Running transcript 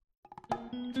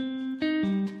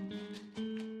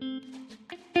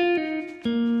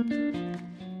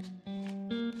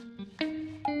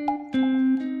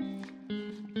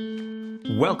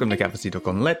Welcome to Cafecito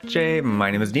con Leche.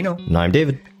 My name is Dino. And I'm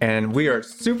David. And we are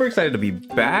super excited to be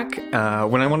back.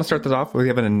 When I want to start this off, we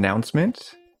have an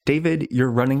announcement. David,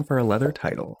 you're running for a leather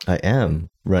title. I am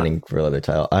running for a leather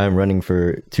title. I am running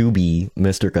to be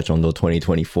Mr. Cachondo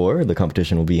 2024. The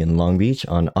competition will be in Long Beach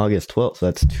on August 12th. So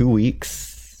that's 2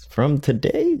 weeks from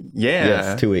today? Yeah.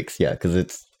 Yes, 2 weeks. Yeah, because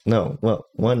it's... No, well,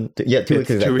 2 weeks.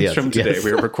 It's 2 weeks yes, from today. Yes.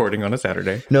 We were recording on a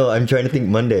Saturday. No, I'm trying to think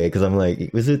Monday because I'm like,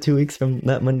 was it 2 weeks from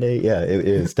that Monday? Yeah, it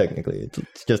is technically.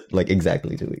 It's just like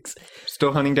exactly 2 weeks.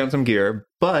 Still hunting down some gear,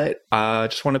 but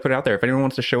just want to put it out there. If anyone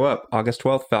wants to show up, August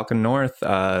 12th, Falcon North,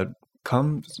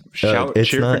 come shout,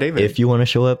 cheer for David. If you want to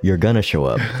show up, you're gonna show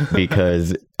up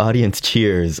because audience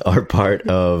cheers are part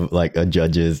of like a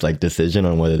judge's like decision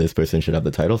on whether this person should have the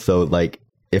title. So like,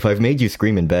 if I've made you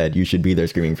scream in bed, you should be there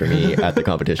screaming for me at the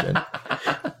competition.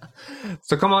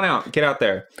 So come on out, get out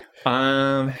there,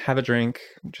 have a drink.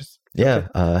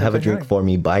 Have a drink for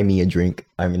me. Buy me a drink.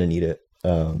 I'm gonna need it.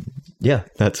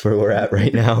 That's where we're at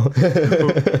right now.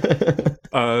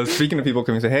 Speaking of people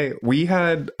coming to say, hey, we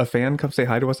had a fan come say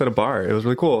hi to us at a bar. It was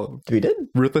really cool. We did?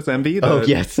 Ruthless Envy. Oh,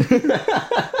 yes.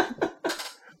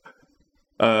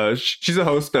 She's a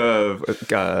host of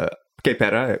Que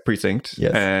Pera at Precinct.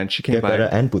 Yes. And she came by.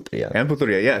 And Putria. And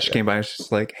Putria, yeah. She came by and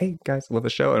she's like, hey, guys, I love the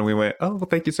show. And we went, oh, well,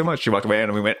 thank you so much. She walked away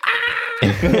and we went, ah!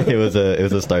 It was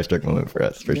a starstruck moment for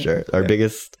us, for sure. Our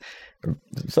biggest,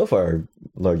 so far,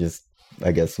 largest,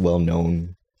 I guess,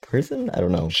 well-known person? I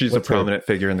don't know. She's a prominent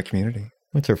figure in the community.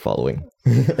 What's her following?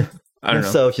 I don't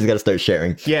know. So she's got to start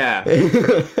sharing. Yeah.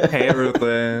 Hey,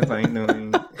 Ruthless. How you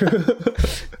doing?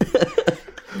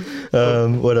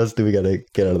 What else do we got to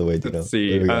get out of the way? Let's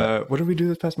see. What did we do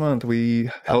this past month? We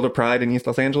held a Pride in East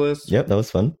Los Angeles. Yep, that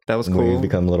was fun. That was cool. We've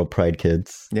become little Pride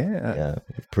kids. Yeah.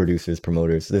 Producers,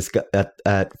 promoters. This guy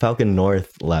at Falcon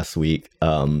North last week,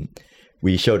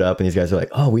 we showed up and these guys were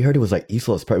like, oh, we heard it was like East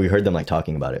Los Pride. We heard them like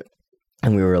talking about it.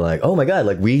 And we were like, oh my God,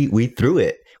 like we threw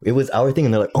it. It was our thing.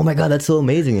 And they're like, oh my God, that's so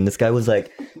amazing. And this guy was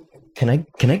like, can I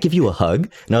give you a hug?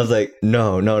 And I was like,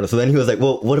 no. So then he was like,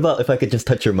 well, what about if I could just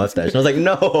touch your mustache? And I was like,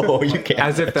 no, you can't.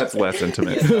 As if that's less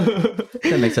intimate.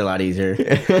 That makes it a lot easier.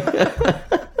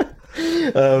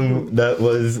 That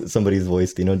was somebody's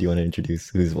voice. Do you want to introduce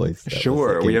whose voice?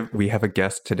 Sure. We have a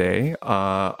guest today.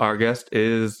 Our guest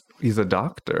he's a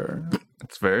doctor.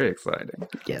 It's very exciting.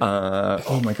 Yes.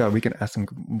 Oh my God, we can ask some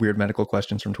weird medical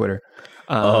questions from Twitter.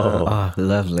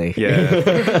 Lovely. Yeah.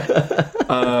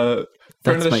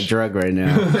 That's my drug right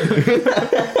now.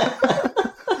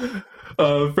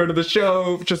 Friend of the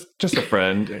show, just a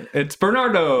friend. It's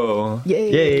Bernardo.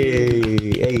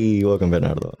 Yay! Hey, welcome,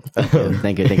 Bernardo.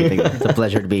 Thank you. It's a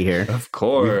pleasure to be here. Of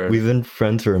course. We've been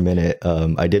friends for a minute.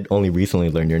 I did only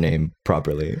recently learn your name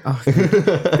properly. Oh,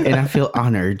 and I feel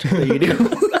honored that you do.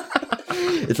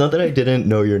 It's not that I didn't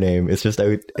know your name. It's just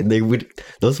those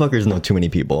fuckers know too many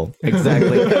people.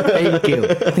 Exactly.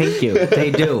 Thank you.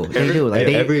 They do. Like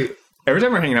every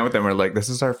time we're hanging out with them, we're like, this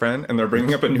is our friend, and they're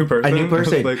bringing up a new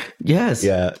person. Like, yes.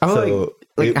 Yeah. So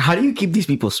like how do you keep these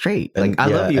people straight? Like, I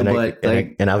love you, but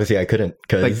and obviously I couldn't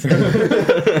because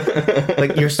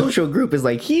like your social group is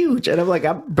like huge, and I'm like,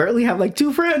 I barely have like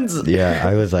 2 friends. Yeah,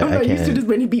 I was like, I'm not used to this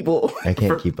many people. I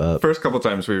can't keep up. First couple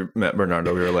times we met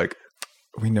Bernardo, we were like,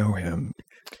 we know him.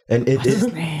 And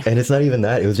it's not even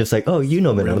that. It was just like, oh, you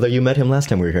know Bernardo. You met him last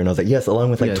time we were here. And I was like, yes,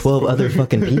 along with like 12 other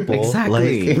fucking people.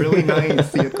 Exactly. Like, really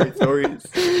nice. You have great stories.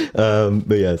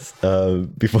 But yes,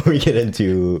 before we get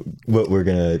into what we're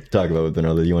going to talk about with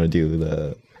Bernardo, you want to do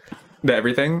the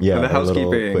everything? Yeah, the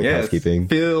housekeeping. Yes. Housekeeping.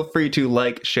 Feel free to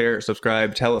like, share,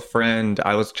 subscribe, tell a friend.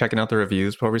 I was checking out the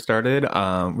reviews before we started. We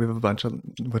have a bunch of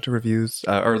reviews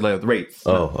or rates.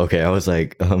 Oh, okay. I was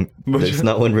like, there's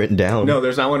not one written down. No,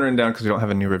 there's not one written down because we don't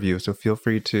have a new review. So feel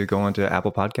free to go onto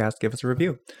Apple Podcasts, give us a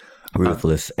review.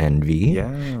 Ruthless Envy.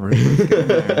 Yeah, Ruthless.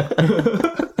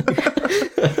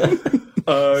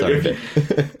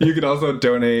 You can also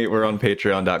donate. We're on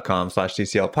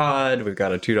patreon.com/CCLpod. We've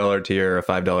got a $2 tier, a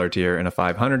 $5 tier, and a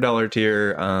 $500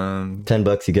 tier.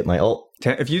 $10, you get my alt.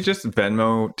 If you just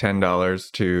Venmo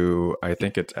 $10 to, I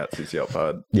think it's at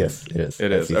CCLpod. Yes, it is.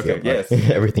 It is. CCL Okay, Pod. yes.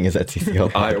 Everything is at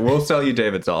CCLpod. I will sell you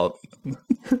David's alt.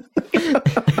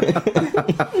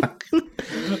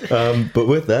 But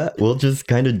with that, we'll just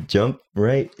kind of jump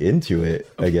right into it,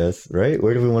 I guess, right?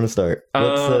 Where do we want to start?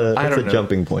 What's a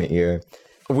jumping point here?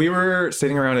 We were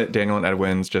sitting around at Daniel and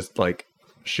Edwin's just like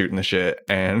shooting the shit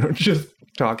and just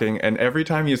talking. And every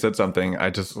time you said something, I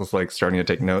just was like starting to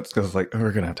take notes because I was like, oh,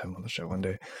 we're going to have him on the show one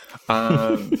day.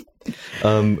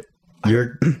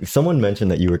 Someone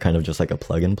mentioned that you were kind of just like a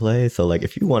plug and play. So like,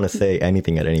 if you want to say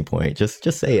anything at any point, just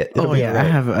say it. I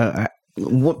have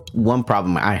one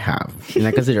problem I have, and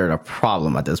I consider it a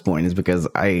problem at this point, is because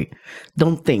I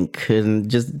don't think, and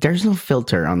just there's no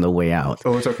filter on the way out.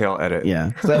 Oh, it's okay. I'll edit.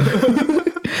 Yeah. So,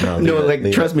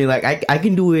 trust me, like I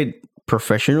can do it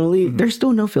professionally. There's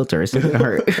still no filter. It's not gonna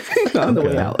hurt on the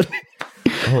way out.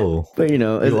 Oh, but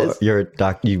your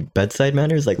you bedside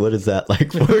manners. Like, what is that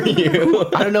like for you?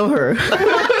 I don't know her.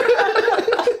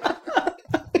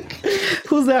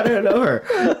 Who's that? I don't know her.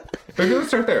 Okay, let's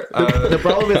start there. The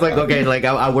problem is like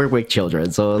I work with children,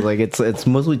 so like it's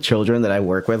mostly children that I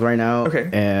work with right now. Okay,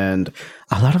 and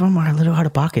a lot of them are a little out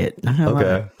of pocket.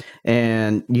 Okay,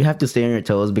 and you have to stay on your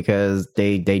toes because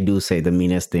they do say the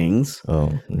meanest things.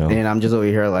 Oh no! And I'm just over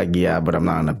here like, yeah, but I'm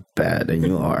not on a bed, and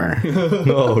you are.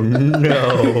 Oh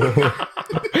no!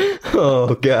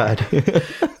 Oh god!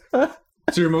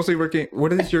 So you're mostly working.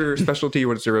 What is your specialty?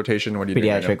 What is your rotation? What do you do?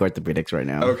 Pediatric orthopedics right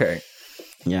now. Okay.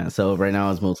 Yeah, so right now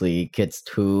it's mostly kids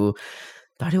who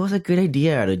thought it was a good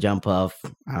idea to jump off,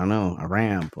 I don't know, a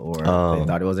ramp, or they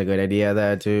thought it was a good idea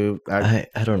I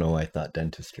don't know why I thought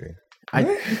dentistry.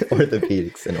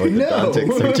 Orthopedics and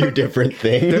orthodontics are two different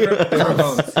things. Different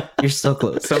bones. You're so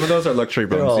close. Some of those are luxury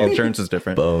bones. The insurance is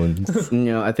different. Bones.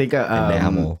 I think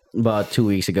about 2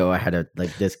 weeks ago, I had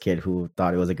this kid who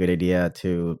thought it was a good idea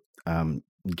to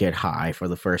get high for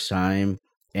the first time,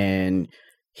 and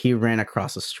he ran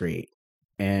across the street.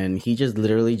 And he just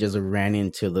literally just ran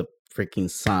into the freaking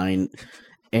sign,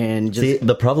 and just... See,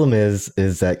 the problem is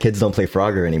that kids don't play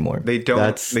Frogger anymore. They don't.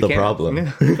 That's the problem,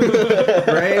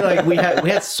 right? Like we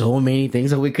had so many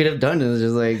things that we could have done. It was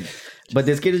just like, but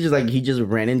this kid is just like, he just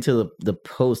ran into the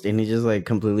post, and he just like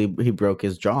he broke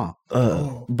his jaw.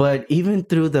 But even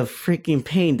through the freaking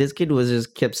pain, this kid was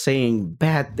just kept saying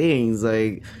bad things,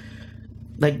 like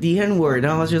the N-word.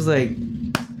 And I was just like,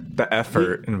 the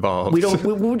effort involved. We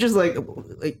were just like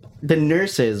the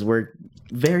nurses were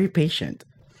very patient,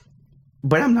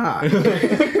 but I'm not.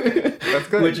 That's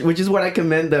good. Which is what I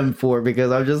commend them for, because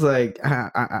I'm just like,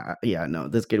 no,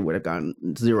 this kid would have gotten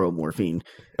 0 morphine.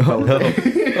 Oh no!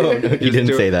 You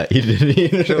didn't say that. You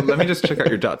didn't. So let me just check out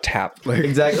your jaw. Tap.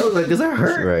 Exactly. I was like, does it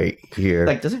hurt? Right here.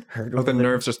 Like, does it hurt? Oh, the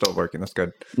nerves are still working. That's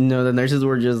good. No, the nurses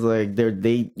were just like,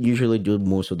 they usually do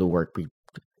most of the work.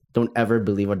 Don't ever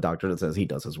believe a doctor that says he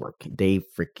does his work. They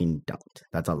freaking don't.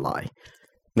 That's a lie.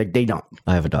 Like, they don't.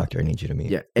 I have a doctor I need you to meet.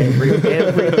 Yeah. Every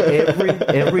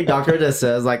doctor that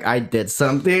says like I did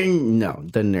something, no,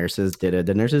 the nurses did it.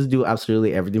 The nurses do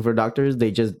absolutely everything for doctors. They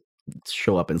just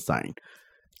show up and sign.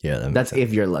 Yeah, that's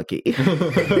if you're lucky.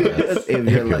 That's if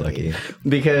you're lucky.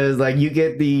 Because like you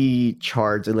get the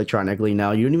charts electronically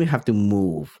now. You don't even have to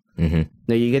move. Mm-hmm.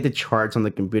 Now you get the charts on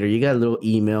the computer. You get a little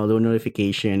email, a little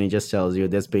notification. It just tells you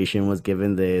this patient was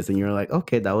given this, and you're like,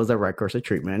 okay, that was the right course of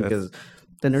treatment. Because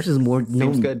the nurses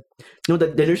good. No,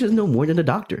 the nurses know more than the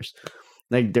doctors.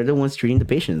 Like, they're the ones treating the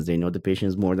patients. They know the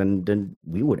patients more than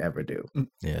we would ever do.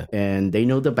 Yeah, and they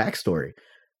know the backstory.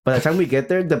 By the time we get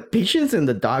there, the patients and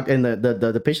the doc and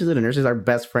the patients and the nurses are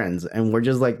best friends, and we're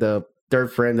just like the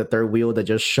third friend, the third wheel that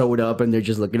just showed up, and they're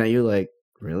just looking at you like,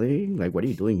 really? Like, what are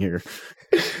you doing here?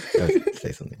 I was gonna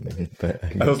say something, maybe, but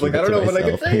I was like, I don't know what I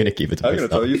can say. I'm gonna keep it to myself. I'm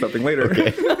gonna tell you something later.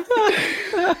 Okay.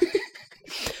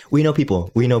 We know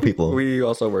people. We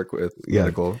also work with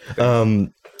medical.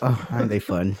 Aren't they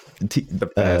fun? The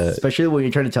best. Especially when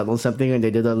you're trying to tell them something and they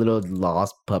did a little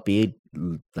lost puppy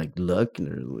like look and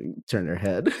they're like, turn their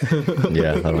head.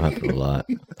 Yeah, that'll happen a lot.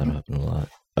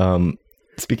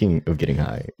 Speaking of getting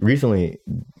high, recently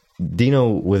Dino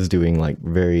was doing like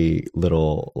very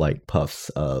little like puffs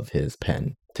of his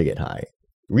pen to get high.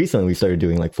 Recently we started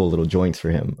doing like full little joints for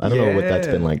him. I don't know what that's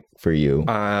been like for you.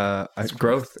 It's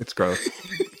growth.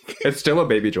 It's still a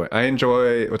baby joint. I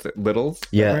enjoy, what's it, littles?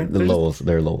 Yeah, the Lowells.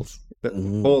 They're Lowells.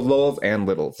 Well, Lowells and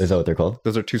Littles. Is that what they're called?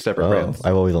 Those are two separate brands.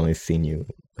 I've always only seen you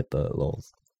with the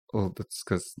Lowells. Well, that's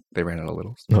because they ran out of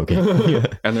Littles. Okay. Yeah.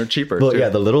 And they're cheaper, well, too. Yeah,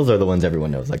 the Littles are the ones everyone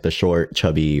knows, like the short,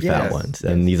 chubby, fat ones.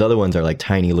 And these other ones are like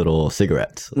tiny little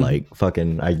cigarettes. Mm-hmm. Like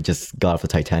fucking, I just got off the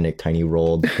Titanic, tiny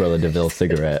rolled Cruella de Vil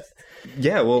cigarette.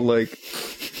 Yeah, well, like...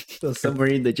 The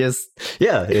submarine that just...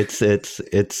 Yeah, it's a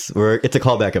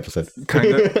callback episode.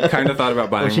 Kind of thought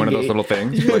about buying one of those little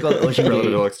things, like little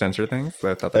extender things.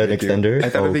 I thought that'd be extender. Cute. I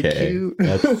thought it'd be cute.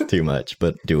 That's too much,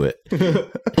 but do it.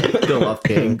 Go off,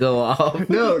 King. Go off.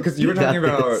 No, because you were talking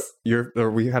about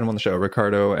we had them on the show,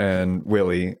 Ricardo and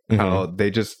Willie. How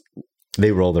they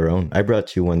roll their own. I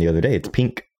brought you one the other day. It's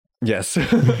pink. Yes.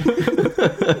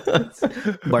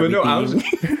 Barbie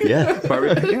Yeah. Barbie,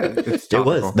 yeah, it's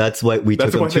topical. It was. That's why we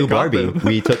took them to Barbie.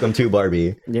 We took them to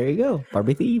Barbie. There you go.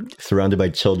 Barbie themed. Surrounded by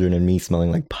children and me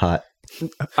smelling like pot.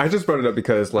 I just brought it up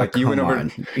because like you went over.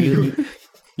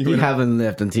 You haven't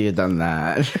lived until you've done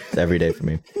that. It's every day for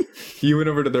me. You went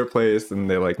over to their place and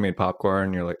they like made popcorn.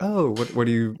 And you're like, oh, what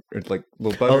do you like?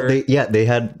 Little butter.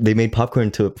 Oh, they made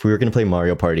popcorn we were gonna play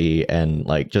Mario Party and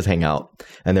like just hang out.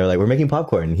 And they're like, we're making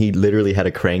popcorn. He literally had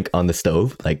a crank on the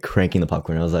stove, like cranking the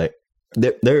popcorn. I was like,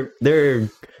 they're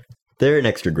an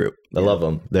extra group. I love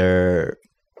them.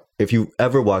 If you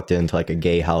ever walked into like a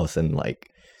gay house and like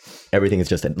everything is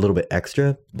just a little bit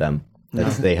extra,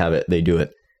 they have it. They do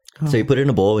it. So he put it in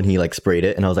a bowl and he like sprayed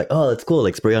it, and I was like, "Oh, that's cool!"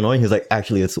 Like spray on oil. And he was like,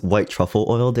 "Actually, it's white truffle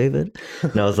oil, David."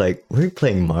 And I was like, "We're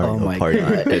playing Mario Party,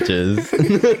 bitches."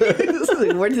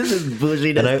 Where did this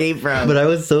bougie escape from? But I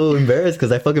was so embarrassed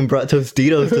because I fucking brought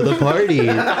Tostitos to the party,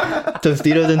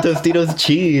 Tostitos and Tostitos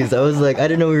cheese. I was like, I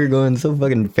didn't know we were going so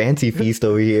fucking fancy feast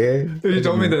over here. You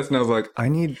told me this, and I was like, I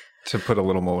need to put a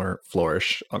little more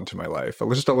flourish onto my life.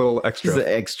 Just a little extra. Just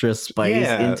extra spice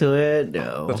into it.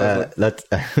 No. That's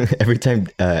every time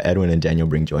Edwin and Daniel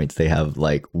bring joints, they have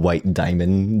like white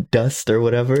diamond dust or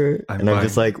whatever. I'm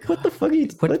just like, what the fuck are you?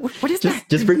 What is that?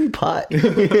 Just bring me pot.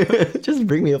 Just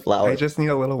bring me a flower. I just need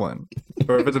a little one.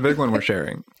 Or if it's a big one, we're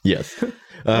sharing. Yes.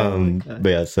 But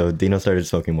yeah, so Dino started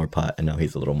smoking more pot, and now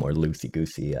he's a little more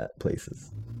loosey-goosey at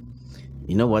places.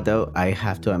 You know what, though? I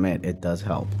have to admit, it does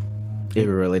help. It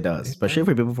really does, especially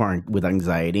for people with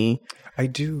anxiety. I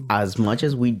do. As much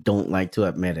as we don't like to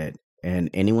admit it, and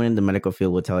anyone in the medical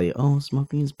field will tell you, oh,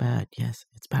 smoking is bad. Yes,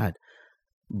 it's bad.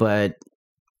 But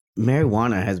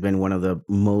marijuana has been one of the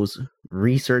most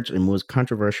researched and most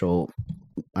controversial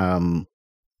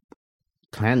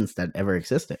plants that ever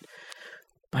existed.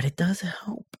 But it does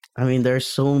help. I mean, there's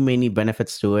so many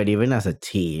benefits to it, even as a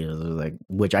tea, like,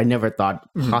 which I never thought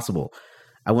possible.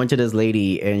 I went to this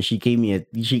lady and she gave me a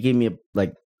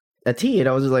tea, and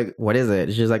I was just like, "What is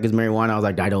it?" She's like, "It's marijuana." I was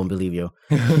like, "I don't believe you."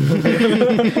 She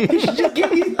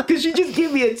just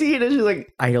gave me a tea, and she's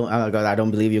like, "I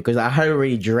don't believe you," because I had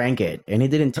already drank it and it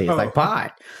didn't taste like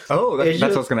pot. Oh, that's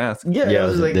what I was gonna ask. Yeah, it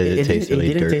was like, it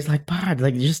didn't taste like pot.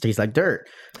 Like, it just tastes like dirt.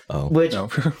 Oh, which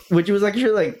was like,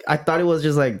 actually, like, I thought it was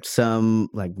just like some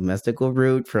like mystical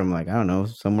root from like, I don't know,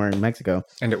 somewhere in Mexico.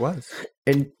 And it was.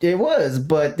 And it was,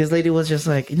 but this lady was just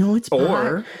like, it's pot.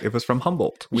 Or it was from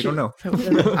Humboldt. We don't know.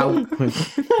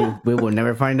 We will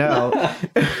never find out.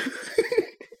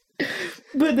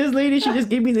 But this lady, she just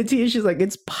gave me the tea, and she's like,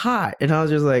 "It's pot," and I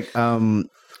was just like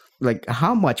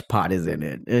how much pot is in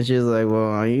it? And she's like,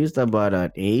 "Well, I used about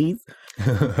an eighth."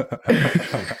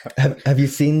 Have you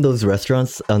seen those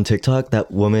restaurants on TikTok?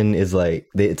 That woman is like,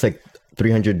 it's like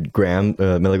 300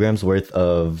 milligrams worth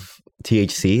of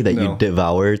THC that you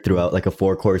devour throughout like a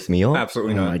 4-course meal.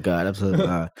 Absolutely not. Oh my god, absolutely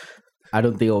not. I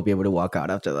don't think I'll be able to walk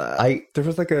out after that. There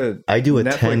was like I do a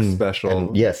Netflix 10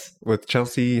 special, yes, with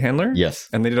Chelsea Handler. Yes,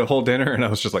 and they did a whole dinner, and I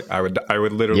was just like, I would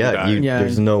literally die.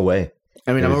 There's no way.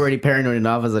 I mean, I'm already paranoid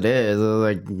enough as it is.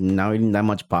 Like, now eating that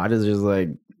much pot is just like,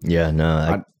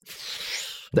 the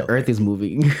earth is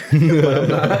moving. But I'm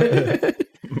not.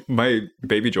 My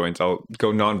baby joints, I'll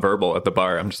go nonverbal at the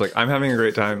bar. I'm just like, I'm having a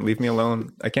great time. Leave me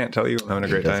alone. I can't tell you I'm having a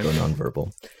great time. Go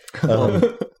nonverbal.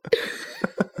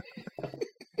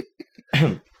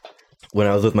 When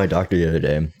I was with my doctor the other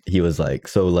day, he was like,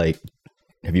 "So, like,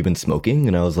 have you been smoking?"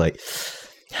 And I was like,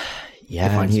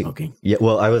 "Yeah." Smoking. Yeah.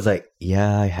 Well, I was like,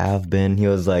 "Yeah, I have been." He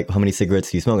was like, "How many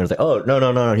cigarettes do you smoke?" And I was like, "Oh, no."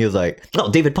 And he was like, "No,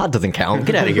 David, pot doesn't count.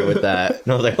 Get out of here with that."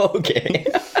 And I was like, "Okay."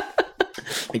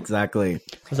 Exactly. I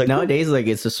was like, nowadays, like,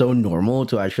 it's just so normal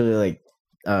to actually like,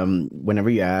 whenever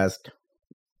I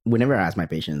ask my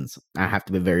patients, I have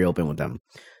to be very open with them.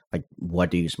 Like, what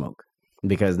do you smoke?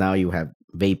 Because now you have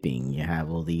vaping, you have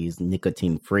all these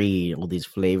nicotine free, all these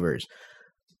flavors,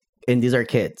 and these are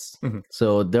kids. Mm-hmm.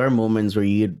 So there are moments where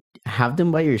you have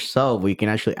them by yourself where you can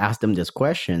actually ask them these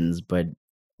questions, but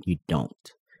you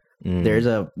don't. There's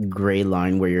a gray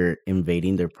line where you're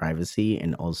invading their privacy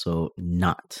and also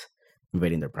not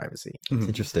invading their privacy. It's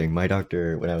interesting. My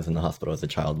doctor, when I was in the hospital as a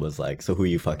child, was like, "So who are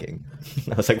you fucking?"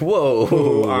 I was like, "Whoa,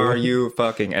 who are you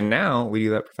fucking?" And now we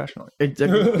do that professionally. It's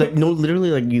like no,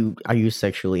 literally, like, are you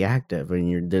sexually active?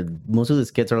 And most of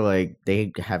these kids are like,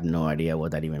 they have no idea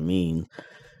what that even means.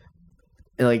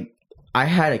 Like, I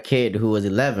had a kid who was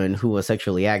 11 who was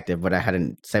sexually active, but I had a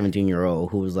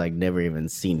 17-year-old who was like never even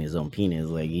seen his own penis.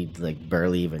 Like, he like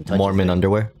barely even touched Mormon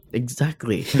underwear.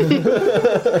 Exactly.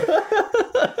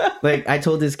 Like, I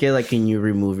told this kid, like, "Can you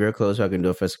remove your clothes so I can do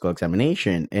a physical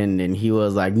examination?" And then he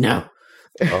was like, "No."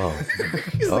 Oh.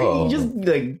 Like, he just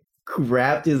like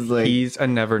grabbed his like. He's a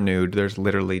never nude. There's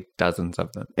literally dozens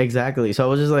of them. Exactly. So I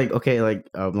was just like, okay, like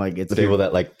it's the people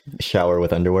that like shower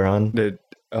with underwear on.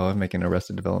 I'm making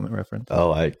Arrested Development reference.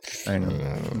 Oh, I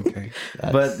know. Okay.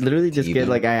 But literally, this kid,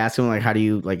 like, I asked him, like, how do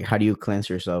you cleanse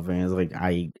yourself? And he's like,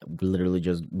 I literally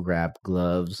just grab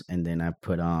gloves and then I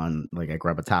put on, like, I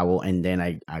grab a towel and then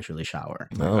I actually shower.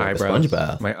 A sponge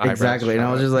bath. My eyebrows. Exactly. And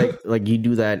I was just like, you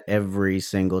do that every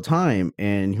single time.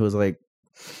 And he was like,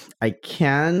 I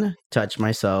can touch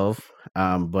myself,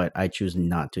 but I choose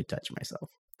not to touch myself.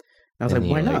 I was like,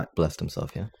 why not? Blessed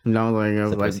himself, yeah. No,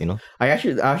 I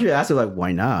actually asked him, like,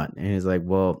 why not? And he's like,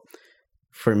 well,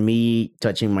 for me,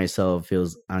 touching myself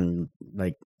feels unclean.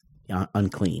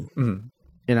 Mm-hmm.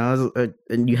 And I was,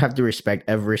 and you have to respect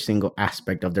every single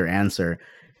aspect of their answer.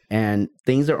 And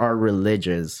things that are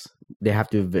religious, they have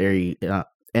to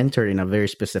enter in a very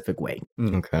specific way.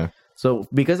 Okay. So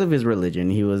because of his religion,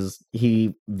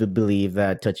 he believed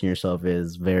that touching yourself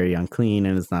is very unclean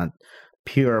and it's not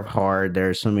pure of heart. There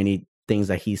are so many things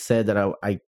that he said that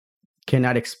I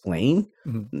cannot explain,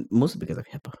 mostly because of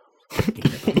HIPAA.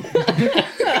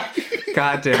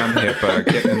 Goddamn HIPAA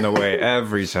getting in the way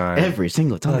every time. Every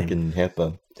single time. Fucking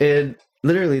HIPAA. And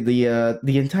literally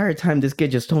the entire time this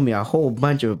kid just told me a whole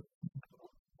bunch of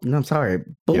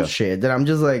bullshit that I'm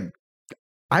just like,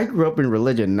 I grew up in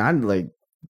religion, not like,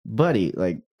 buddy,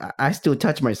 like I still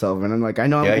touch myself, and I'm like, I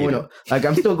know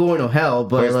I'm still going to hell,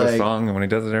 but plays like the song and when he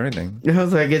does it, and everything. I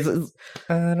was like,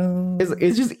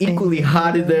 it's just equally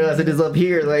hot in there as it is up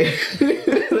here. Like,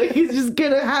 like it's just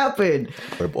gonna happen.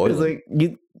 It's like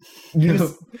you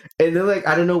and then like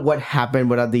I don't know what happened,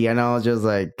 but at the end I was just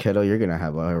like, kiddo, you're gonna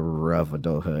have a rough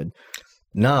adulthood.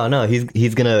 No,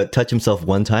 he's gonna touch himself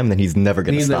one time, and then he's never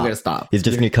gonna stop. He's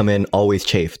just gonna come in always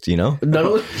chafed, you know.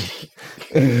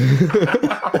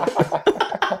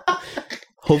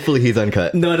 Hopefully he's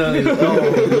uncut. No,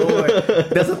 Lord.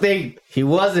 That's the thing. He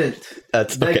wasn't.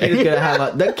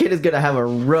 That kid is gonna have a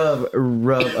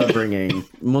rough upbringing.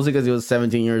 Mostly because he was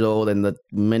 17 years old, and the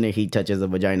minute he touches a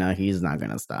vagina, he's not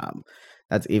gonna stop.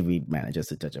 That's if he manages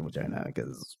to touch a vagina,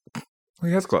 because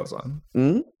he has gloves on.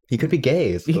 Mm-hmm. He could be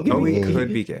gay. He could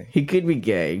be gay. He could be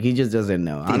gay. He just doesn't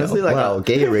know. Honestly,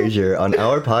 gay erasure on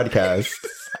our podcast.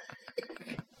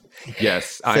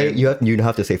 Yes, you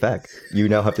have to say fag. You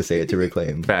now have to say it to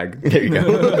reclaim fag. There you go.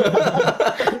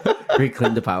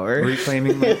 Reclaim the power.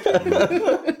 Reclaiming.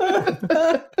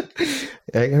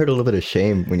 I heard a little bit of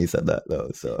shame when you said that, though.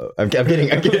 So I'm kidding.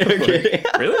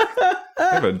 Really?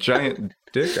 I have a giant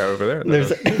dick over there.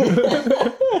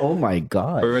 Oh my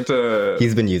god! We went to.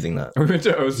 He's been using that. We went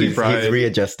to OC Pride. He's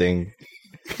readjusting.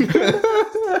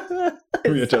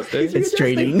 It's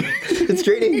training. It's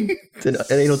training. It's an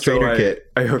anal trainer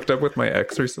kit. I hooked up with my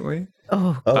ex recently.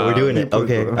 Oh, we're doing it.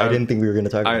 Okay, I didn't think we were going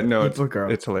to talk about it. No,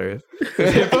 it's hilarious.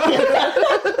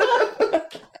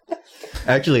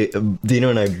 Actually,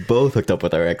 Dino and I both hooked up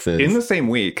with our exes in the same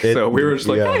week. So we were just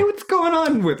like, hey, what's going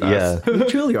on with us? We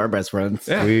truly are best friends.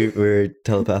 Yeah. We're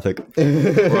telepathic.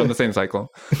 We're on the same cycle.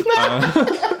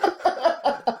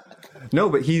 No,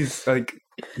 but he's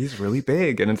really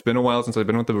big, and it's been a while since I've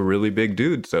been with a really big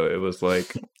dude, so it was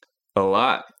like a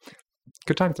lot.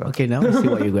 Good times though. Okay, now I see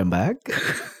why you went back.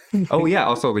 Oh yeah,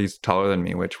 also he's taller than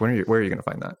me, which where are you going to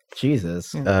find that?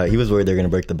 Jesus. He was worried they're going to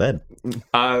break the bed.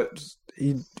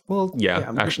 Actually,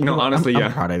 no, honestly,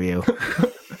 I'm proud of you.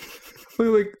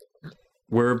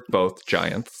 We're both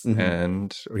giants,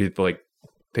 and he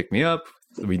picked me up.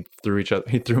 We threw each other.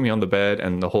 He threw me on the bed,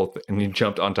 and and he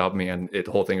jumped on top of me, and the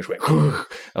whole thing just went. I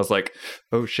was like,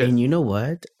 "Oh shit!" And you know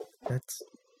what? That's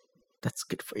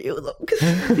good for you, though.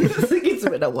 It's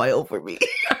been a while for me.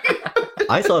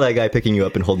 I saw that guy picking you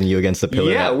up and holding you against the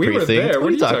pillar. Yeah, we were there. What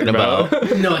are you talking about?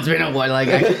 No, it's been a while. Like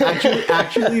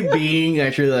actually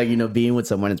being with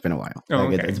someone, it's been a while.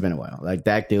 It's been a while. Like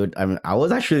that dude. I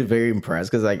was actually very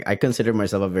impressed because I consider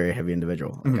myself a very heavy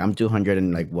individual. Like I'm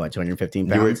 215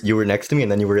 pounds. You were next to me,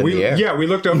 and then you were in the air. Yeah, we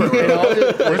looked over.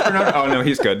 Where's Bernardo? Oh no,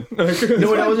 he's good. No,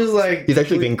 and I was just like, he's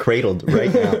actually being cradled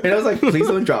right now. And I was like, please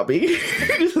don't drop me,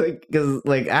 because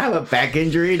I have a back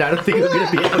injury, and I don't think I'm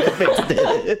gonna be able to fix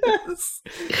this.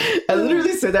 I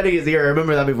literally said that in his ear. I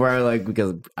remember that before,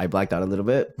 because I blacked out a little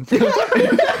bit.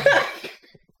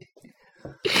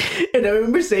 And I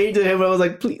remember saying to him, I was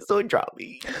like, please don't drop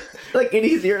me. In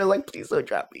his ear, I was like, please don't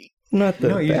drop me. Not the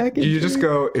No, package. you just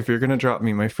go, if you're gonna drop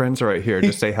me, my friends are right here.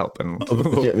 Just say help and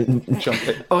we'll jump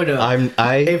in. Oh no!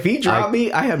 If he dropped I-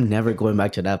 me, I am never going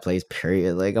back to that place.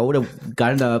 Period. Like I would have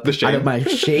gotten up out of my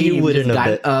shame, You wouldn't just have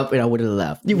gotten been- up, and I would have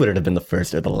left. You wouldn't have been the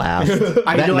first or the last.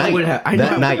 I know I would have. I know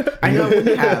that night. I know I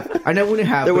wouldn't have. I know I wouldn't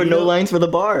have. There but were you no know, lines for the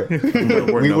bar. We no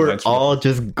were lines for all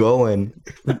just going.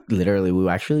 Literally, we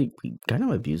kind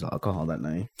of abused alcohol that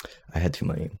night, I had too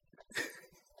many.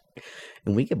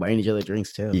 and we kept buying each other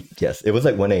drinks too. Yes, it was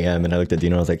like 1 a.m. and I looked at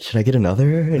Dino. I was like, "Should I get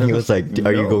another?" And he was like,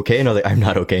 "Are you okay?" And I was like, "I'm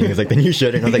not okay." And he was like, "Then you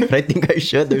should." And I was like, "But I think I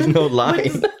should. There's no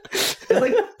line." It's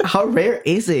like, how rare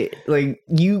is it? Like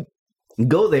you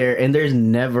go there and there's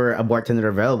never a bartender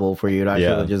available for you to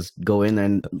actually just go in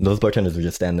and Those bartenders were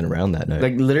just standing around that night.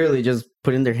 like literally just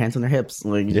putting their hands on their hips,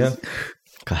 like yeah. just-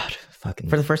 God, fucking.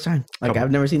 for the first time. Like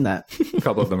I've never seen that. A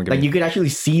couple of them Like you could actually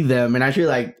see them and actually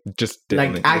like just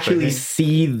didn't think actually anything.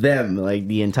 see them like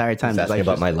the entire time. He's Just, asking like,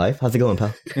 about my life. How's it going,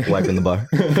 pal? Wiping the bar.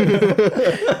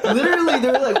 literally they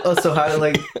were like, oh, so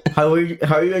how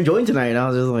are you enjoying tonight? And I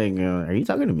was just like, are you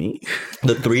talking to me?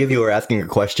 The three of you are asking a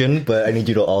question, but I need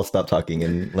you to all stop talking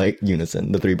in like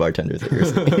unison. The three bartenders that you're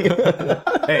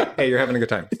saying. Hey, you're having a good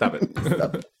time. Stop it.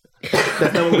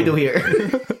 That's not what we do here.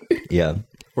 Yeah.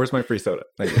 Where's my free soda?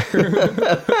 Thank you.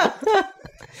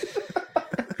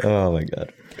 Oh my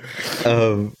god.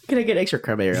 Can I get extra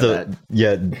cranberry on So that?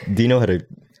 yeah, Dino had a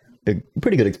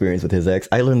pretty good experience with his ex.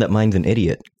 I learned that mine's an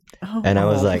idiot. And I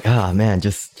was like, man,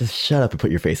 just shut up and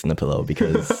put your face in the pillow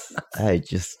because I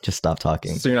just stop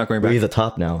talking. So you're not going But back? he's a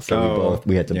top now, so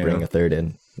we had to bring a third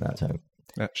in that time.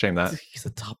 Yeah, shame that. He's a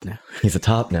top now. He's a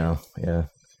top now. Yeah,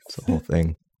 it's the whole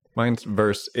thing. Mine's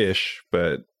verse-ish,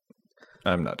 but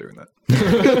I'm not doing that.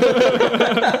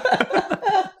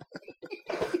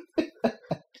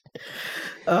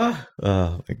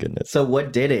 Oh my goodness. So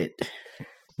what did it?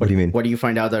 What do you mean? What do you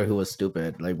find out that he was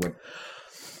stupid? Like what?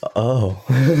 Oh,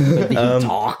 Did he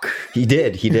talk? he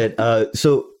did.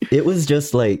 So it was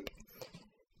just like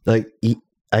I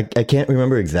can't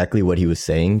remember exactly what he was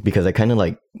saying because I kind of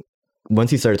like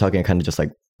once he started talking, I kind of just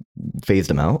like phased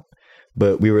him out.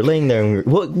 But we were laying there, and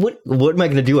what am I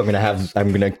gonna do? I'm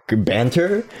gonna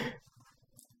banter.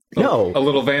 No, A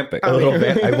little vamping. a little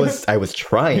bit. I was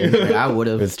trying. I would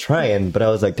I have. was trying, but I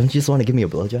was like, don't you just want to give me a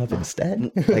blowjob instead?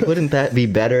 Like, wouldn't that be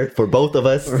better for both of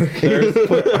us?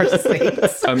 Our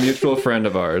sakes. A mutual friend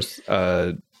of ours,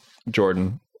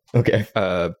 Jordan, Okay.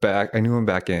 I knew him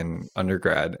back in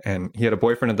undergrad, and he had a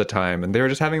boyfriend at the time, and they were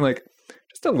just having like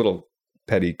just a little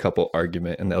petty couple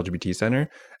argument in the LGBT center,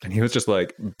 and he was just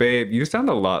like, "Babe, you sound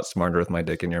a lot smarter with my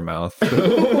dick in your mouth."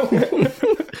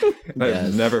 Yes.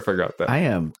 I've never forgot that. I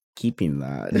am keeping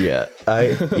that. Yeah.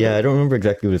 I don't remember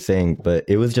exactly what he was saying, but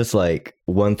it was just like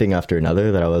one thing after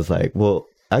another that I was like, well,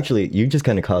 actually, you just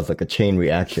kind of caused like a chain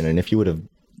reaction, and if you would have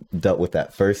dealt with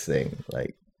that first thing,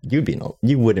 like you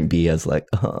wouldn't be as like,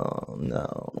 oh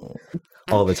no,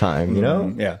 all the time, you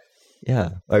know? Yeah. Yeah.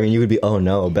 I mean, you would be, oh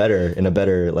no, in a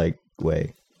better like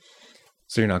way.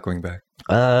 So you're not going back?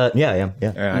 Yeah. Yeah,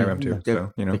 I am too.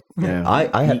 So Yeah.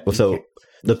 I had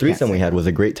the threesome we had was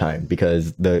a great time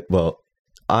because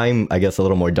I'm I guess a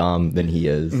little more dom than he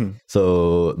is. Mm-hmm.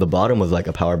 So the bottom was like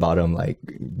a power bottom, like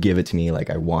give it to me like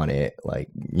I want it, like,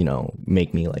 you know,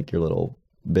 make me like your little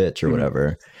bitch or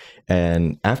whatever.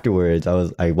 And afterwards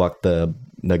I walked the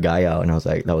guy out and I was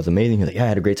like, that was amazing. He was like, yeah, I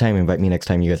had a great time. Invite me next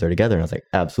time you guys are together. And I was like,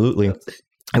 absolutely.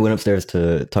 I went upstairs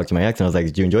to talk to my ex and I was like,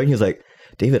 did you enjoy it? And he was like,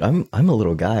 David, I'm a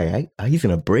little guy. He's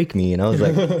gonna break me. And I was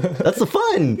like, that's the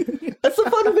fun. That's the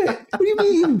fun of it. What do you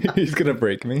mean? he's gonna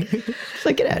break me. It's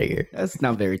like, get out of here. That's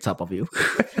not very top of you.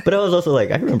 But I was also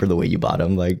like, I remember the way you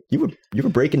bottomed. Like you were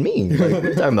breaking me. Like, what are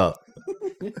you talking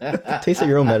about? Taste of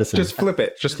your own medicine. Just flip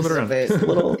it. Just flip it around.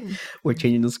 little. We're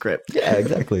changing the script. Yeah,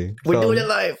 exactly. We're So, doing it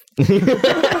live.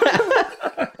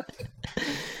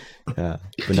 Yeah.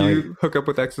 But Do now you hook up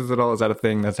with exes at all? Is that a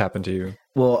thing that's happened to you?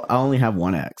 Well, I only have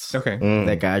one ex. Okay.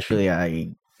 Like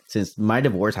actually, since my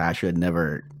divorce, I actually had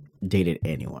never dated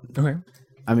anyone. Okay.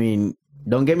 I mean,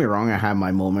 don't get me wrong. I had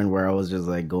my moment where I was just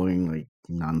like going like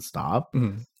nonstop,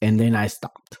 and then I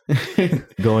stopped.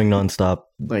 going nonstop.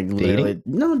 Like Dating? literally,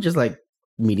 no, just like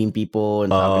meeting people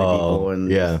and talking to people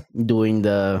and yeah. doing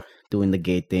the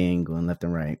gay thing, going left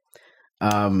and right.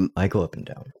 I go up and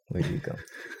down. Where do you go?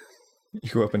 You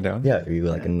go up and down? Yeah. Are you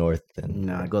like a north and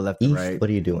No, I go left east? and right. What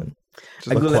are you doing?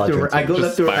 I go left to right. I go Just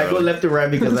left to I go spiraling. left to right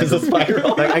because I Just go, a spiral.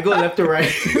 like, I go left to right.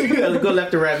 I go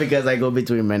left to right because I go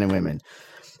between men and women.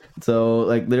 So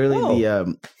like literally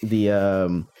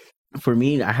the for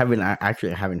me I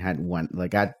actually haven't had one.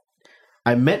 Like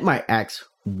I met my ex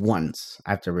once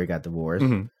after we got divorced,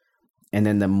 and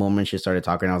then the moment she started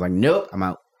talking, I was like, nope, I'm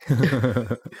out.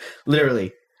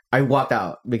 Literally, I walked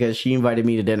out because she invited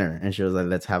me to dinner, and she was like,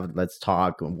 let's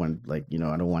talk. When like I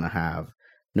don't want to have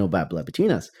no bad blood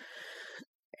between us.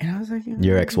 And I was like,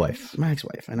 Your ex-wife. my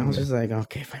ex-wife, and I was just like,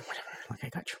 okay, fine, whatever. Like I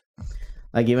got you.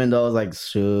 Like even though I was like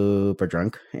super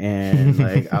drunk, and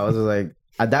like I was just like,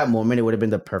 at that moment, it would have been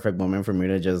the perfect moment for me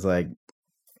to just like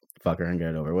fuck her and get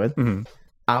it over with. Mm-hmm.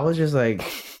 I was just like,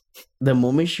 the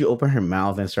moment she opened her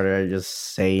mouth and started just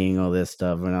saying all this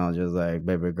stuff, and I was just like,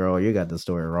 baby girl, you got the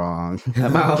story wrong.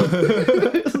 I'm out.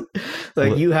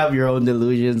 Like you have your own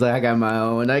delusions. Like I got my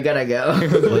own. I gotta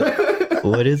go.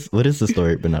 What is the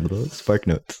story, Bernardo? Spark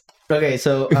notes. Okay,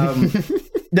 so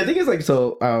the thing is like,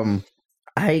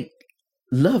 I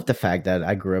love the fact that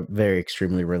I grew up very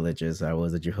extremely religious. I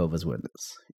was a Jehovah's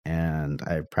Witness, and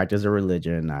I practiced a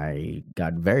religion. I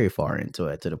got very far into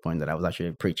it to the point that I was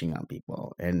actually preaching on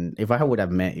people. And if I would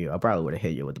have met you, I probably would have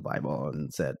hit you with the Bible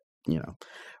and said,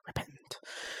 repent.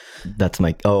 That's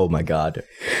oh my God.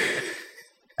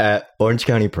 At Orange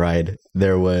County Pride,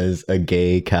 there was a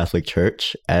gay Catholic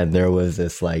church, and there was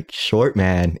this like short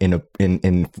man in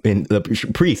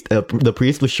the priest. The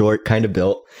priest was short, kind of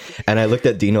built, and I looked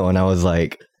at Dino and I was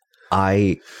like,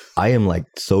 I am like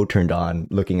so turned on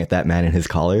looking at that man in his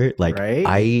collar. Like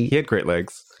Right? He had great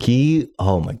legs.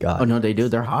 Oh my God. Oh no, they do.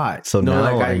 They're hot. So no,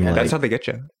 now I'm like- That's how they get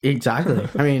you. exactly.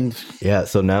 I mean, Yeah,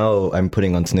 so now I'm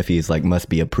putting on sniffies like must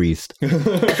be a priest.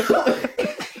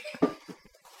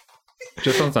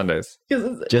 Just on Sundays.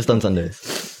 Just on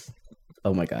Sundays.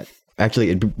 oh my god. Actually,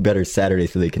 it'd be better Saturday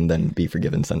so they can then be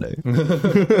forgiven Sunday.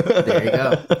 There you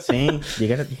go. See, you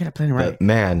gotta plan it right. But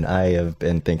man, I have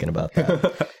been thinking about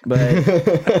that. But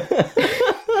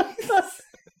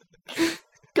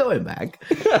going back.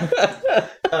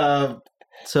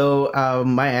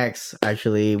 My ex,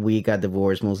 actually, we got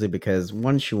divorced mostly because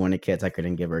once she wanted kids, I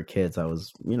couldn't give her kids. I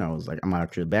was like, I'm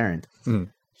actually barren.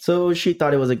 Mm. So she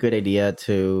thought it was a good idea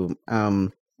to,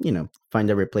 find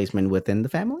a replacement within the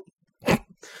family.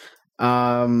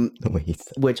 The way he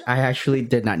said. Which I actually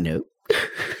did not know.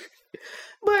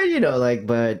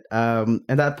 But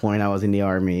at that point I was in the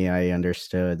army. I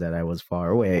understood that I was far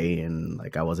away and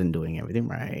like I wasn't doing everything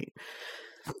right.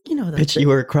 Bitch, you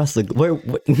were across the. What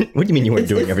do you mean you weren't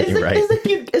doing everything right?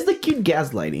 It's the cute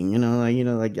gaslighting,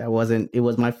 like I wasn't. It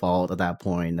was my fault at that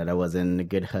point that I wasn't a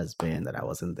good husband, that I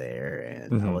wasn't there,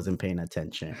 and I wasn't paying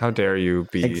attention. How dare you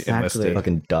be Exactly. enlisted?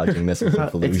 Fucking dodging missiles in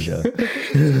Fallujah.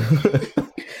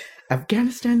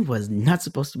 Afghanistan was not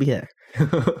supposed to be there,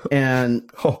 and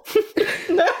Oh.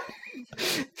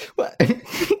 What?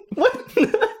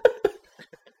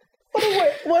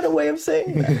 What a way of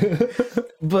saying that.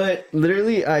 But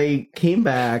literally, I came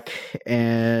back,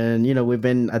 and we've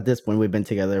been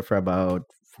together for about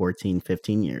 14,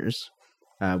 15 years.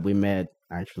 We met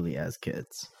actually as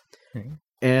kids,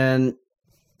 and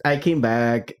I came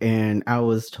back, and I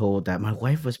was told that my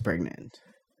wife was pregnant,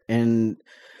 and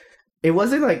it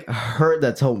wasn't like her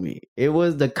that told me; it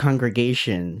was the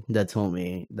congregation that told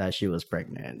me that she was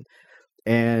pregnant,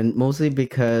 and mostly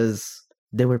because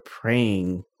they were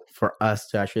praying for us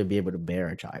to actually be able to bear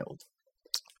a child.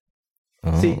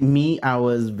 Oh. See, me, I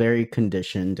was very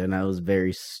conditioned and I was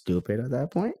very stupid at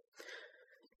that point.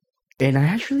 And I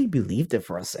actually believed it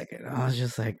for a second. I was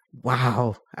just like,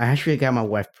 wow, I actually got my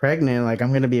wife pregnant. Like, I'm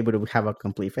going to be able to have a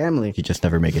complete family. You just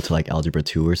never make it to like algebra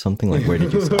 2 or something? Like, where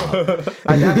did you stop?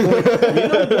 At that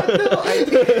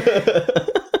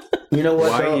point, you know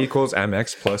what? Y equals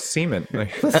mx plus semen.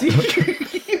 Like,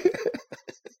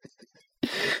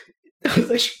 I was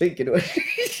like thinking about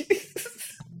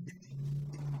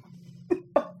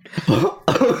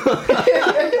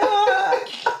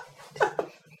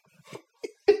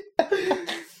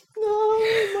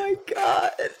Oh my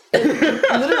God.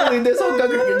 literally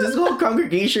this whole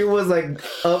congregation was like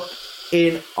up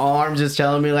in arms, just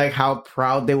telling me like how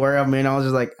proud they were of me, and I was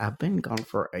just like, I've been gone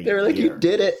for a year. They were like, you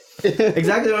did it.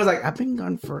 Exactly. I was like, I've been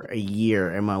gone for a year,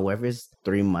 and my wife is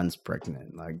 3 months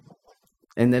pregnant. Like,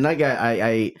 and then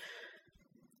I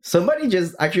somebody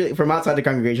just actually from outside the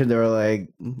congregation, they were like,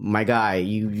 my guy,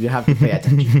 you have to pay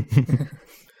attention.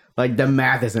 Like the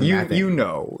math isn't mathing.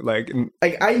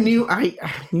 like I knew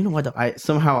you know what,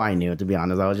 somehow I knew, to be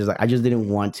honest. I was just like, I just didn't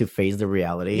want to face the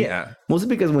reality. yeah. Mostly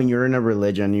because when you're in a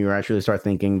religion, you actually start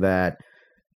thinking that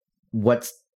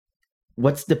what's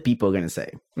the people gonna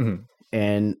say? Mhm.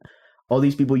 And all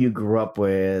these people you grew up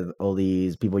with, all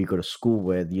these people you go to school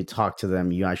with, you talk to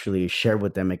them, you actually share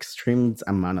with them extreme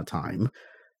amount of time.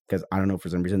 Because I don't know, for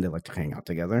some reason they like to hang out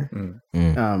together.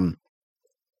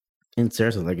 And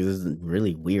seriously, like, this is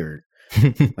really weird.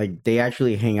 Like, they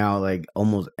actually hang out like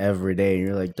almost every day, and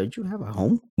you're like, don't you have a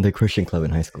home? The Christian club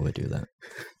in high school would do that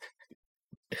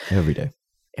every day.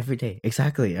 every day.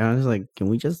 Exactly. And I was like, can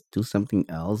we just do something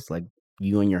else? Like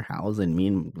you in your house and me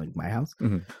in like my house.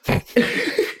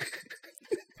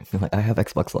 Like, I have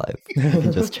Xbox Live. We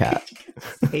can just chat.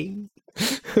 Hey,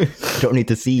 Don't need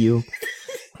to see you.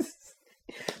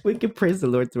 we can praise the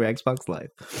Lord through Xbox Live.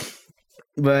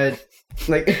 But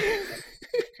like,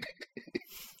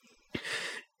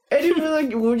 and it was like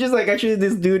we were just like actually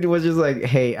this dude was just like,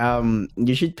 hey,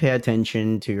 you should pay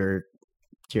attention to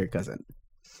your cousin.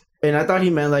 And I thought he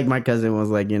meant like my cousin was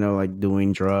like, you know, like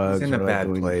doing drugs. He's in a bad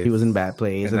place. He was in a bad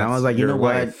place. And I was like, you know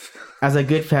what? As a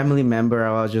good family member,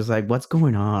 I was just like, what's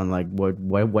going on? Like,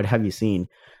 what have you seen?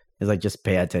 It's like, just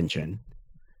pay attention.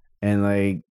 And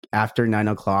like after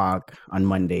 9:00 on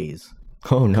Mondays,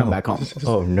 Oh no! come back home.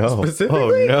 Oh no!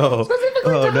 Specifically? Oh no!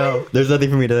 Oh no! There's nothing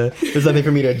for me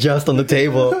to adjust on the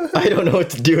table. I don't know what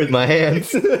to do with my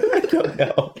hands. I don't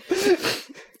know.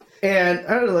 And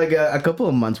I don't know, like a couple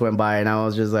of months went by, and I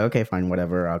was just like, okay, fine,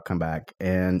 whatever, I'll come back.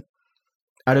 And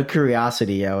out of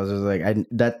curiosity, I was just like,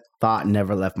 that thought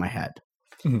never left my head.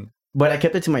 Mhm. But I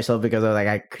kept it to myself because I was like,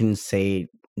 I couldn't say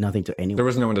nothing to anyone. There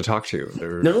was no one to talk to.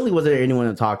 Not only was there anyone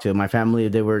to talk to, my family,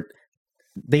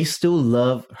 they still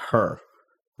love her.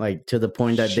 Like to the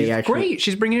point that they actually great.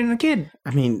 She's bringing in a kid.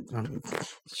 I mean,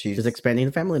 she's expanding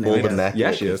the family now. Old I guess. immaculate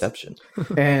Yeah, she is. conception.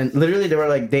 And literally, they were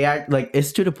like, they act like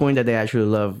it's to the point that they actually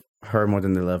love her more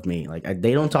than they love me. Like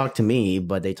they don't talk to me,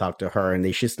 but they talk to her,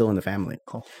 and she's still in the family.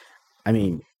 Cool. I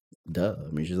mean, duh.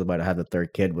 I mean, she's about to have the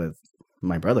third kid with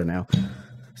my brother now,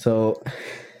 so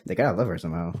they gotta love her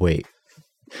somehow. Wait,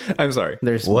 I'm sorry.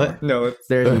 There's what? more. No, it's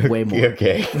There's way more.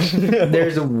 Okay.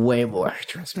 There's way more.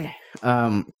 Trust me.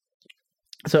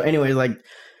 So, anyways, like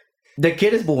the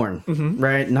kid is born,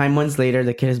 right? 9 months later,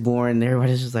 the kid is born. And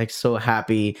everybody's just like so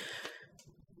happy.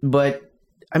 But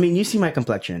I mean, you see my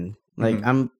complexion. Like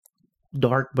I'm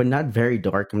dark, but not very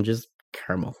dark. I'm just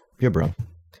caramel. You're brown.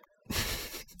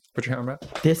 put your hand on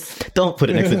This Don't put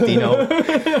it next to Dino.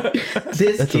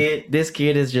 this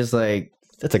kid is just like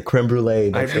That's a creme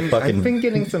brulee. That's a fucking I've been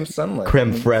getting some sunlight.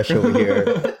 creme fraiche over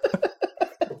here.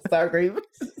 sour cream.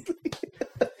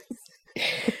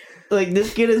 Like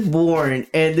this kid is born,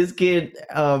 and this kid,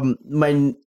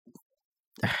 my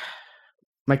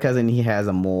cousin, he has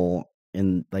a mole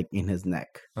in his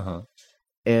neck,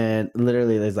 and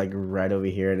literally there's like right over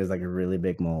here, there's like a really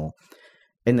big mole,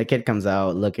 and the kid comes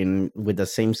out looking with the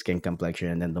same skin complexion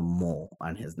and then the mole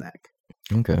on his neck.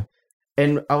 Okay.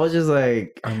 And I was just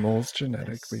like, Are moles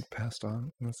genetically passed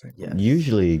on in the same? yeah,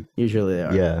 Usually usually they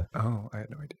are. yeah. Oh, I had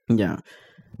no idea. Yeah.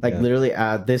 Like Yeah. literally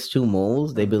these two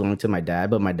moles, they belong to my dad,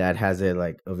 but my dad has it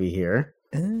like over here.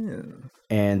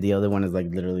 And the other one is like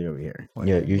literally over here.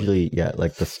 Yeah, usually, yeah,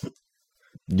 like this.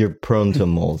 You're prone to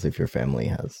moles if your family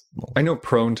has moles. I know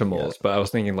prone to moles, but I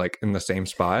was thinking like in the same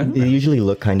spot. They usually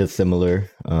look kind of similar.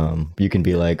 You can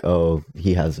be like, oh,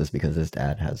 he has this because his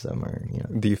dad has them, or you know.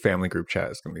 The family group chat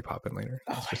is going to be popping later.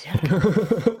 Oh,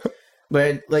 yeah.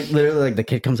 But like literally, like the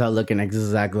kid comes out looking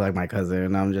exactly like my cousin,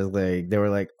 and I'm just like, they were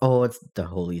like, "Oh, it's the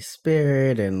Holy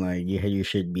Spirit," and like, yeah, you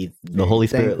should be. The Holy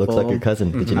Spirit looks like your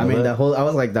cousin. Did you know I mean, that? I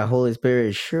was like, the Holy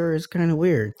Spirit sure is kind of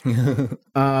weird.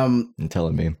 You're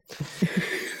telling me.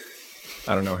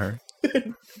 I don't know her.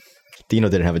 Dino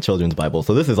didn't have a children's Bible,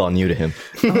 so this is all new to him.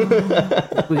 We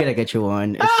gotta get you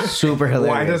one. It's super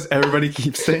hilarious. Why does everybody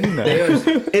keep saying that?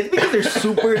 It's because they're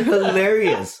super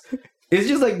hilarious. It's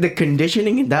just like the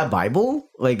conditioning in that Bible.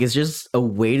 Like it's just a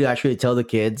way to actually tell the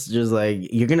kids, just like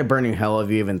you're gonna burn in hell if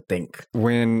you even think.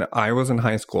 When I was in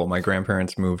high school, my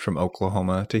grandparents moved from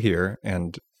Oklahoma to here,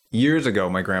 and years ago,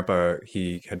 my grandpa,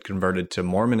 he had converted to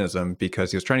Mormonism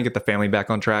because he was trying to get the family back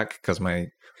on track because my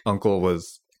uncle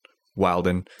was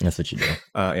wildin'. That's what you do.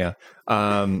 Yeah.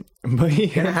 But he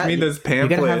hands me this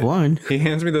pamphlet. You gotta have one. He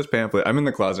hands me this pamphlet. I'm in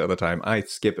the closet at the time. I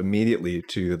skip immediately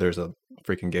to there's a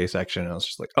freaking gay section, and I was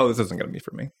just like, oh, this isn't gonna be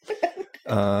for me.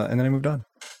 And then I moved on.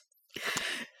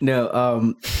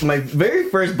 No, my very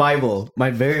first Bible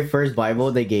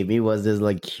they gave me was this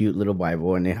like cute little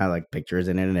Bible, and it had like pictures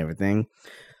in it and everything.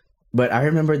 But I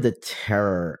remember the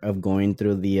terror of going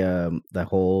through the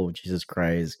whole Jesus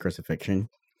Christ crucifixion.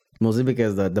 Mostly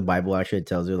because the Bible actually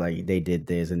tells you like they did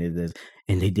this and did this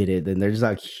and they did it. And there's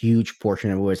like a huge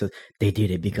portion of it where it says they did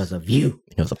it because of you.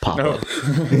 It was a pop-up.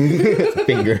 It's a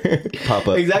finger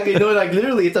pop-up. Exactly. No, like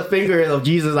literally it's a finger of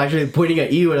Jesus actually pointing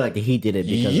at you and like he did it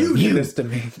because You of did you. this to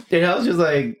me. And I was just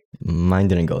like, Mine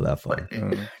didn't go that far.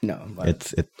 no.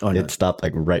 But It stopped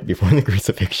like right before the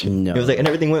crucifixion. No. It was like, and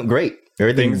everything went great.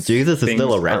 Jesus is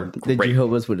still around. the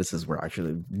Jehovah's Witnesses were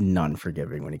actually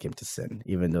non-forgiving when it came to sin,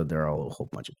 even though they're all a whole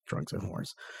bunch of drunks and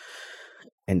whores.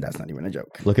 And that's not even a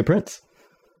joke. Look at Prince.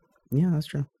 Yeah, that's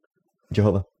true.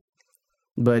 Jehovah.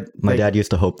 But My dad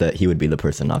used to hope that he would be the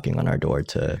person knocking on our door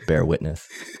to bear witness.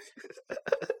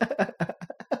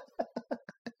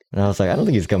 And I was like, I don't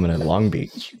think he's coming to Long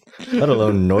Beach, let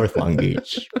alone North Long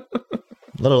Beach,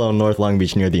 let alone North Long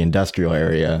Beach near the industrial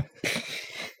area.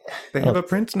 They have a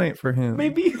Prince night for him.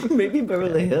 maybe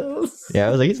Beverly Hills. Yeah, I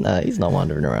was like, he's not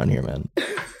wandering around here, man.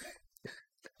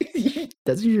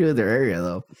 That's usually their area,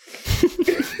 though.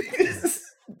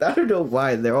 I don't know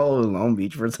why they're all in Long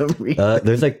Beach for some reason.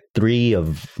 There's like 3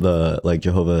 of the like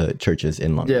Jehovah churches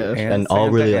in Long Beach, and all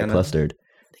Santa really like Ana. clustered.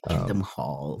 Kingdom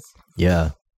Halls.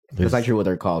 Yeah, That's actually what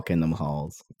they're called, Kingdom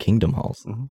Halls. Kingdom Halls.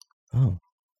 Mhm. Oh,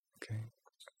 Okay.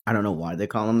 I don't know why they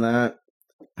call them that.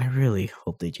 I really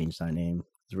hope they change that name.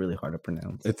 It's really hard to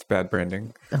pronounce. It's bad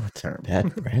branding. Oh, terrible.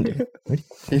 bad branding.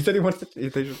 He said he wants to. They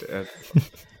should add.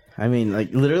 I mean,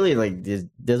 like literally, like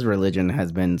this religion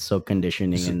has been so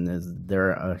conditioning, and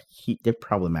they're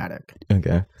problematic.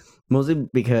 Okay. Mostly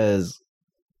because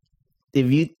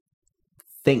if you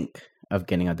think of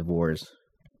getting a divorce,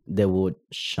 they would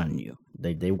shun you.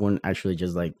 They wouldn't actually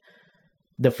just like.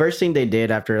 The first thing they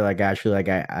did after like actually like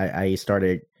I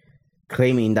started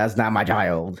claiming that's not my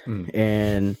child,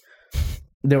 and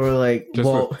they were like, Just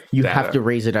well, with you data. have to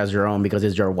raise it as your own because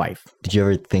it's your wife. Did you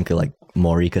ever think like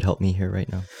Maury could help me here right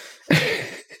now?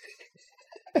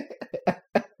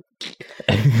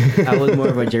 I was more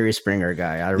of a Jerry Springer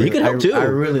guy. could help too. I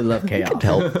really love chaos.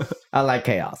 Help. I like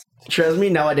chaos. Trust me,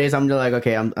 nowadays I'm just like,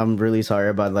 okay, I'm really sorry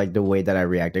about like the way that I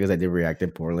reacted because I did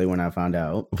reacted poorly when I found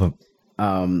out.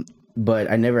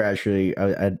 But I never actually,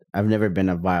 I've never been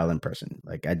a violent person.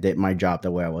 Like I did my job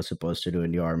the way I was supposed to do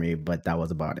in the army, but that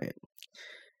was about it.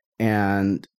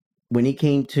 And when it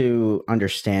came to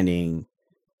understanding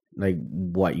like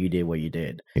what you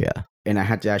did, Yeah. and I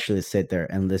had to actually sit there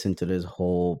and listen to this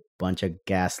whole bunch of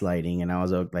gaslighting, and I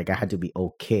was like, I had to be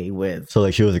okay with So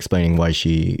like she was explaining why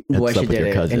she had why slept she with did your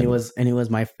it, cousin. and it was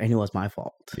my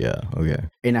fault, Yeah. Okay.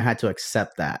 and I had to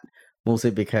accept that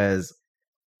mostly because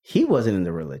he wasn't in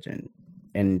the religion,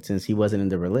 and since he wasn't in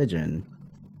the religion,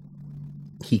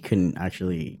 he couldn't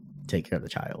actually take care of the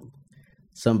child.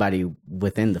 Somebody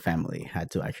within the family had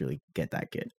to actually get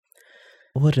that kid.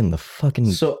 What in the fucking?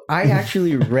 So I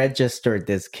actually registered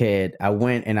this kid. I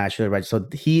went and actually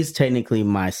registered. So he's technically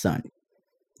my son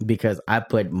because I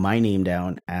put my name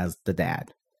down as the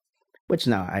dad, which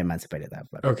now I emancipated that.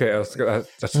 But Okay, that's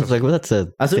I was like, well, that's a.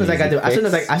 as soon as I got, an easy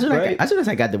fix, right? as soon as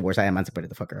I got divorced, I emancipated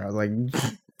the fucker. I was like,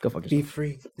 go fuck yourself.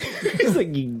 free. It's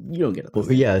like you don't get it. Well,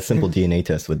 yeah, a simple DNA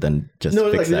test would then just No,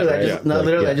 fix like that,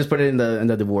 literally, right? I just put it in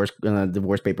the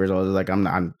divorce papers. I was like, I'm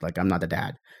not the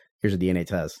dad. Here's a DNA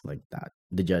test, like that.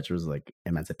 The judge was like,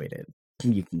 emancipated.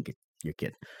 You can get your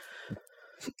kid.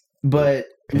 But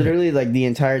literally, like the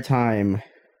entire time,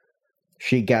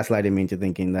 she gaslighted me into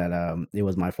thinking that it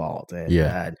was my fault and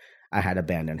that I had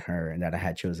abandoned her and that I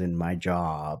had chosen my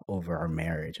job over our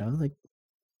marriage. I was like,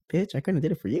 bitch, I couldn't have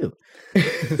did it for you.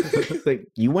 Like,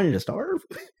 you wanted to starve?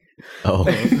 Oh,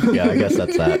 yeah, I guess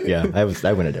that's that. Yeah, I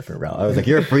went a different route. I was like,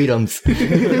 your freedoms.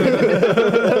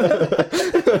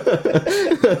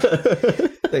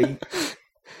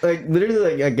 like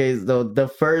literally, like okay, so the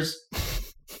first,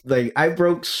 like I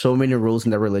broke so many rules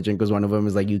in that religion because one of them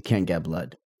is like you can't get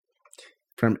blood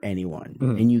from anyone,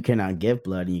 and you cannot give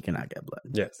blood, and you cannot get blood.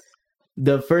 Yes.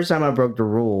 The first time I broke the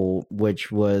rule,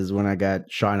 which was when I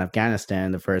got shot in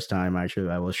Afghanistan, the first time actually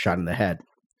I was shot in the head,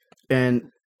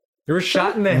 and You were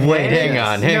shot in the head. Wait, hang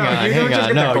on.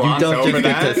 No, you don't just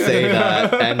get to say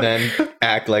that and then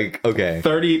act like, okay.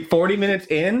 40 minutes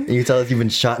in? You tell us you've been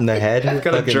shot in the head? We've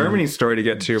got a Fucking Germany story to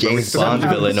get to. But we James still Bond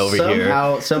have- villain over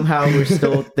here. Somehow we're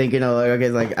still thinking of like, okay,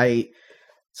 like I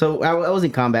was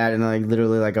in combat and like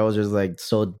literally like I was just like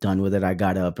so done with it. I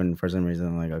got up and for some reason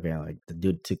I'm like, okay, like the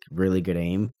dude took really good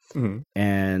aim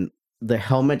and the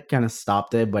helmet kind of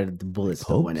stopped it, but the bullet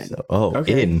still went in. So. Oh,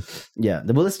 Okay. in. Yeah,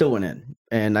 the bullet still went in,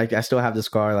 and I still have the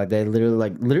scar. Like they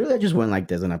literally, I just went like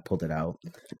this and I pulled it out.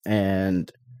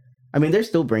 And I mean, there's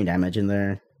still brain damage in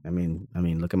there. I mean,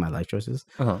 look at my life choices.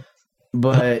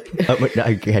 But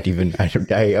I can't even.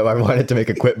 I wanted to make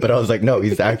a quip, but I was like, no,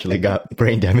 he's actually got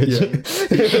brain damage.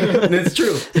 it's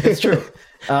true. It's true.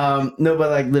 No,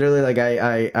 but like literally, like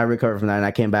I recovered from that and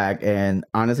I came back, and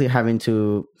honestly, having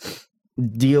to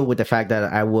deal with the fact that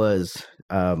I was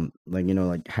like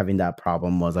like having that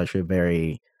problem was actually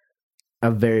a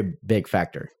very big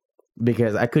factor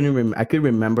because I could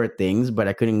remember things, but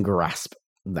I couldn't grasp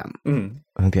them.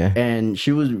 Okay. And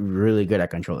she was really good at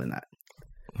controlling that.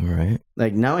 All right.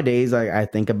 Like nowadays, like I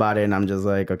think about it and I'm just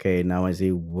like, okay, now I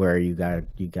see where you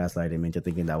gaslighted me into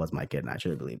thinking that was my kid and I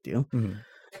should have believed you.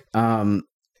 And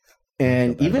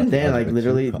even then, like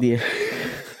literally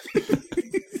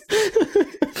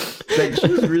Like she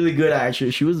was really good at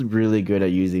she was really good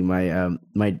at using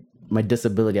my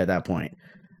disability at that point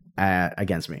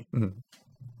against me. Mm-hmm.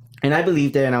 And I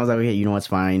believed it, and I was like, okay, you know what's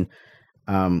fine.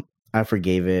 I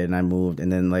forgave it, and I moved,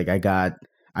 and then like I got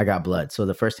blood. So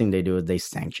the first thing they do is they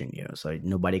sanction you. So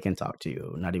nobody can talk to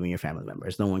you, not even your family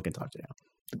members. No one can talk to you.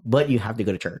 But you have to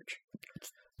go to church.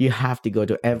 You have to go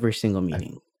to every single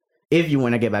meeting if you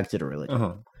want to get back to the religion.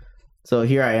 Uh-huh. So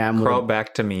here I am. Crawl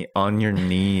back to me on your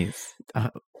knees.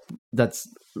 That's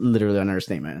literally an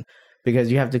understatement.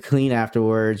 Because you have to clean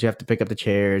afterwards. You have to pick up the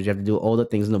chairs. You have to do all the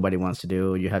things nobody wants to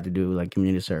do. You have to do like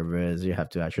community service. You have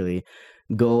to actually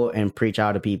go and preach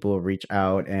out to people, reach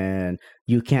out, and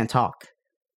you can't talk.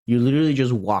 You literally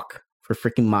just walk for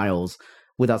freaking miles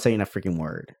without saying a freaking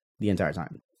word the entire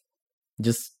time.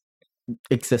 Just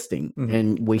existing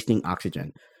and wasting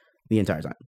oxygen the entire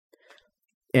time.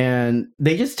 And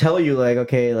they just tell you like,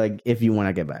 okay, like if you want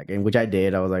to get back, and which I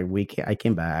did. I was like, I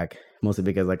came back mostly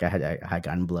because like I had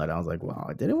gotten blood. I was like, well,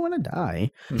 I didn't want to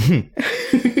die.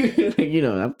 You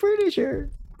know, I'm pretty sure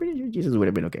Jesus would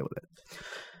have been okay with it.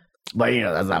 But you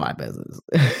know, that's not my business.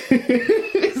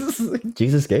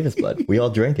 Jesus gave us blood. We all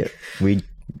drink it.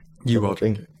 You all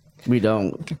drink it. We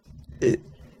don't.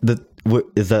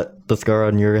 Is that the scar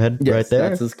on your head right there?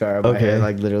 That's the scar on my head,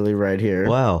 like literally right here.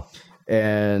 Wow.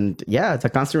 And yeah, it's a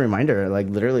constant reminder. Like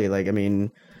literally, like I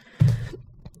mean,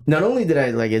 not only did I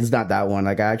like it's not that one.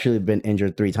 Like I actually been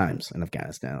injured 3 times in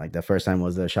Afghanistan. Like the first time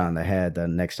was the shot in the head. The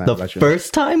next time,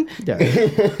 first time, yeah,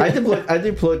 I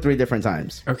deployed 3 different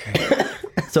times. Okay.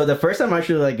 So the first time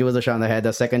actually like it was a shot in the head.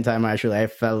 The second time actually I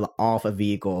fell off a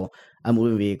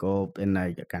moving vehicle, and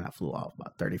I kind of flew off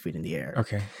about 30 feet in the air.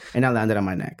 Okay. And I landed on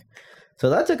my neck. So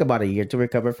that took about a year to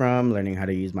recover from, learning how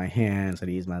to use my hands, how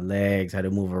to use my legs, how to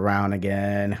move around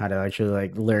again, how to actually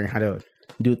like learn how to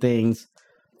do things.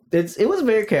 It was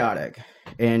very chaotic.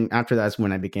 And after that's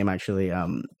when I became actually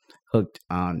hooked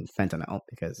on fentanyl,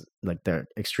 because like the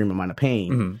extreme amount of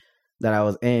pain that I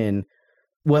was in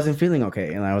wasn't feeling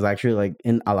okay. And I was actually like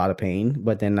in a lot of pain,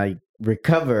 but then I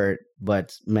recovered,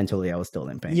 but mentally I was still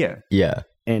in pain. Yeah.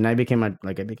 And I became a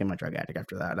drug addict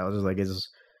after that. I was just like,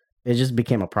 it just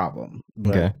became a problem.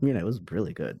 But, you know, it was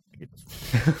really good.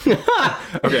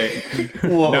 Okay.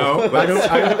 Whoa. No. I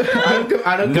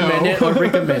don't commend it or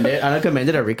recommend it. I don't commend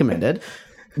it or recommend it.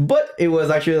 But it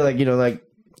was actually like, you know, like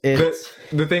it's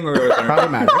the thing we always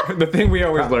problematic. The thing we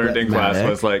always learned in class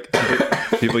was like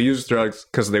people use drugs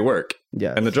because they work.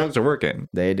 Yeah. And the drugs are working.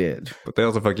 They did. But they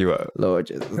also fuck you up. Lord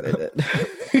Jesus, they did.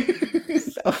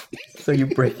 So you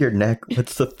break your neck.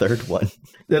 What's the third one?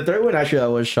 The third one actually I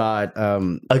was shot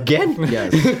again.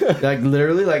 Yes. Like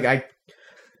literally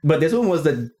but this one was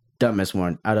the dumbest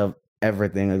one out of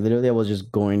everything. Like literally I was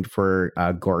just going for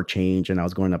a guard change, and I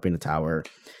was going up in the tower,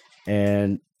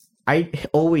 and I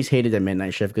always hated the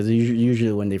midnight shift because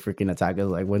usually when they freaking attack us,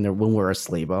 like when we're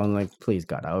asleep, I'm like, please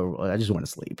God, I just want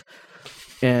to sleep.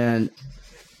 And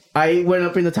I went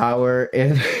up in the tower,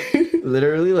 and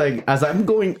literally, like, as I'm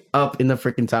going up in the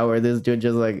freaking tower, this dude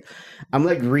just like, I'm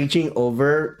like reaching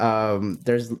over.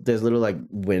 There's little like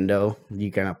window you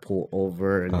kind of pull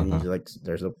over, and then you like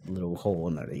there's a little hole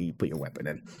in there that you put your weapon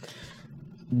in.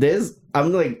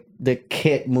 I'm like, the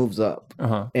kit moves up,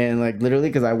 and like literally,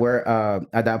 because I wear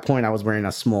at that point I was wearing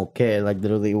a small kit, like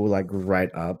literally it would like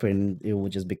right up, and it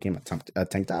would just became a tank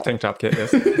top. Tank top kit,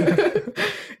 yes.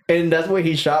 And that's where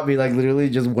he shot me, like literally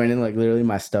just went in like literally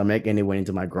my stomach, and it went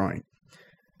into my groin.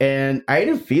 And I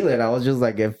didn't feel it. I was just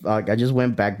like, I just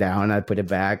went back down, I put it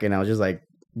back, and I was just like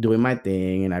doing my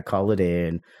thing, and I called it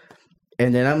in.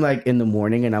 And then I'm like in the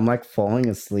morning, and I'm like falling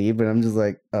asleep, and I'm just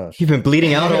like, oh, you've been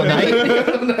bleeding out all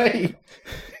night.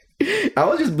 I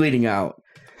was just bleeding out,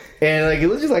 and like it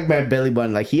was just like my belly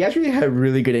button. Like he actually had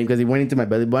really good aim because he went into my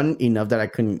belly button enough that I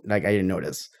didn't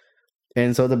notice.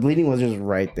 And so the bleeding was just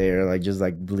right there, like just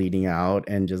like bleeding out,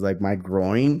 and just like my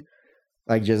groin,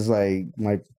 like just like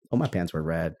my pants were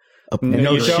red.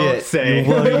 No shit. Say.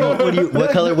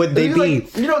 What color would they be?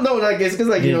 Like, you don't know, like it's because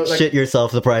like you know, like, shit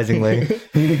yourself surprisingly.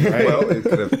 Right? Well, it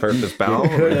could have hurt this bowel.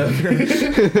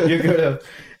 You could have.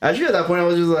 Actually, at that point, I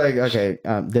was just like, okay,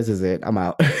 this is it. I'm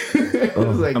out.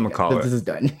 Like, I'm gonna call it. This is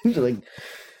done. Like,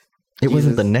 it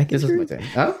wasn't the neck. This was my thing.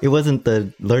 Huh? It wasn't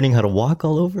the learning how to walk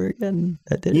all over again.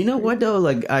 That did. You know what though?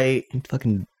 Like I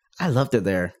loved it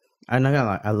there. I'm not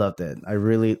gonna lie. I loved it. I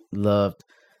really loved.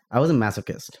 I was a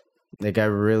masochist. Like I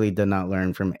really did not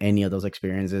learn from any of those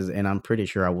experiences, and I'm pretty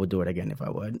sure I would do it again if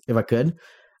I could,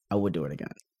 I would do it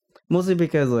again. Mostly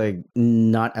because like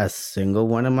not a single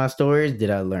one of my stories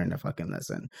did I learn a fucking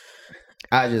lesson.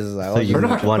 I just like, so you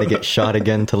want to get shot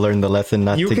again to learn the lesson,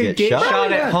 not to get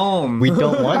shot at home. We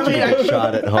don't want you to get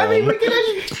shot at home. I mean, we can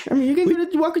actually. I mean, you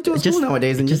can walk into a school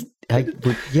nowadays and just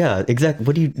yeah, exactly.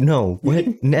 What do you know? What?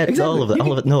 Exactly. All of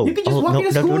it. No. You can just walk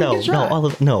into school and get shot. All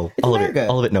of it. No. It's All America. of it.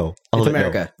 All of it. No. It's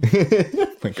America.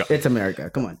 Oh my God. It's America.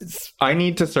 Come on. I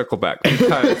need to circle back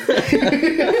because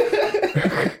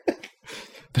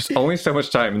there's only so much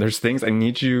time and there's things I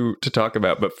need you to talk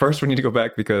about. But first we need to go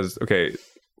back because, okay,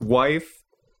 wife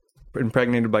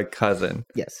impregnated by cousin.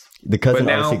 Yes. The cousin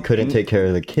But now- obviously couldn't take care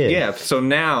of the kid. Yeah, so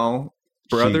now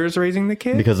brother's raising the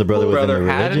kid? Because the brother was in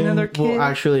the had religion? another kid? Well,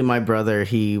 actually, my brother,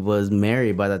 he was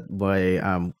married by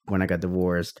when I got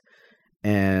divorced.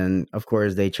 And of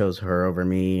course, they chose her over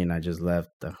me, and I just left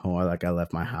the home. Like, I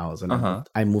left my house, and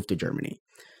I moved to Germany.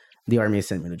 The army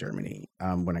sent me to Germany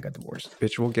when I got divorced.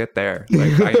 Bitch, we'll get there.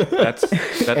 Like, that's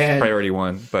priority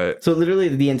one. But So literally,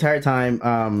 the entire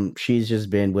time, she's just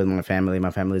been with my family.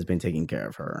 My family's been taking care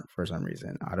of her for some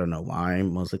reason. I don't know why.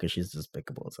 Mostly because she's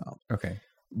despicable. So okay,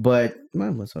 but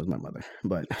well, so is my mother.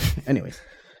 But anyways.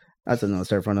 That's another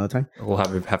story for another time. we'll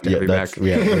have to have you back.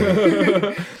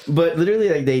 Yeah. But literally,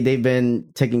 like they've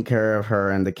been taking care of her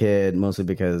and the kid mostly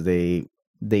because they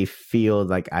feel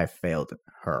like I failed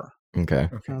her. Okay.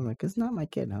 I was like, it's not my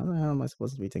kid. How the hell am I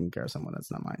supposed to be taking care of someone that's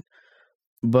not mine?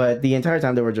 But the entire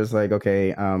time they were just like,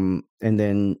 okay. And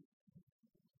then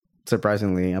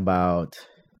surprisingly, about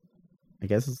I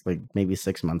guess it's like maybe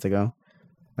 6 months ago,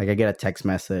 like I get a text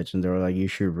message and they were like, you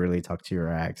should really talk to your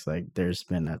ex. Like there's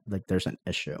an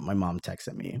issue. My mom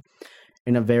texted me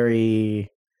in a very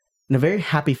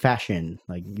happy fashion.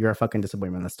 Like, you're a fucking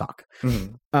disappointment. Let's talk.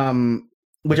 Mm-hmm.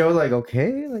 Which I was like,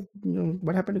 okay, like,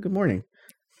 what happened to good morning?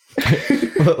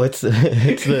 What's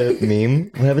the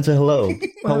meme? What happened to hello?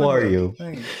 How are you?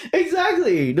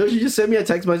 Exactly. No, she just sent me a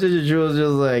text message and she was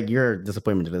just like, you're a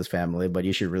disappointment to this family, but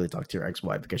you should really talk to your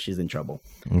ex-wife because she's in trouble.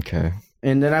 Okay.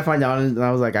 And then I find out, and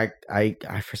I was like, I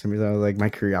for some reason, I was like, my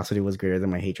curiosity was greater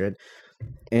than my hatred.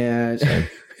 And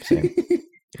Same.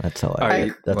 That's how I get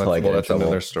in that's trouble.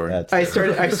 another story. I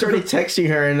started texting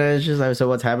her, and then she's like, so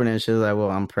what's happening? And she's like, well,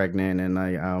 I'm pregnant, and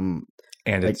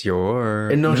And it's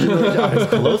yours. and no, she was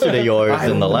Closer to yours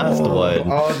than the last one.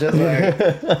 I was just like,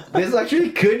 this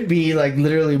actually could be like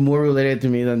literally more related to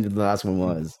me than the last one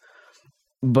was.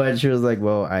 But she was like,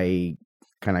 well, I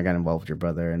kind of got involved with your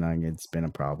brother, and it's been a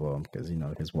problem because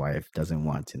his wife doesn't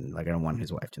want to. Like, I don't want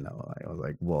his wife to know. Like, I was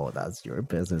like, whoa, that's your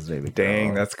business, baby. Dang,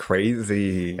 girl. that's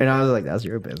crazy. And I was like, that's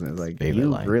your business. Like, Favorite you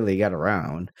line. really got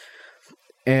around.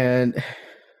 And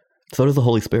So does the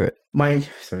Holy Spirit.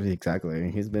 exactly,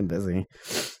 he's been busy.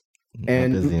 Not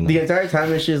And busy enough. the entire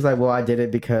time, and she's like, well, I did it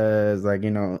because, like,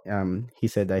 he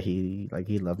said that he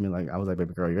loved me. Like, I was like,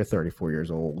 baby girl, you're 34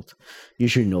 years old. You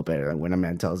should know better than when a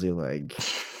man tells you, like,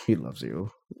 he loves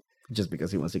you just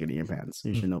because he wants to get in your pants.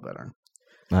 You should know better.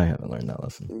 I haven't learned that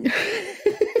lesson.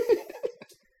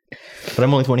 But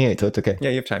I'm only 28, so it's okay. Yeah,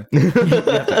 you have time. You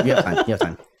have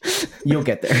time. You'll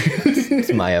get there.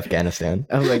 It's my Afghanistan.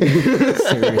 I was like,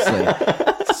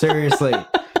 seriously,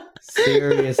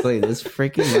 this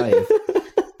freaking life.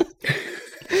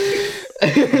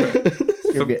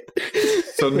 You're good.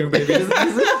 So new babies,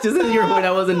 This is your when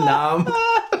I was in Nam.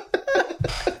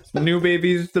 new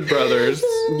babies, the brothers.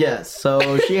 Yes,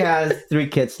 so she has 3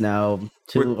 kids now.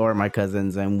 2 are my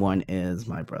cousins, and 1 is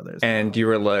my brother's. And you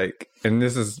were like, and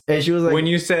this is And she was like, when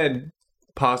you said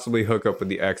possibly hook up with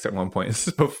the ex at one point. Is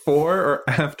this before or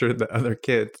after the other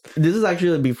kids? this is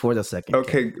actually before the second. kid.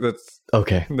 Okay, that's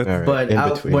Okay. That's- all right. But In I,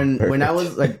 between. when I Perfect.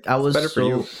 was like, I was Better for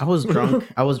you. I was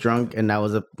drunk, and I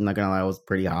was not gonna lie, I was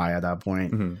pretty high at that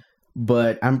point. mhm.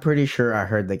 But I'm pretty sure I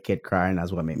heard the kid cry, and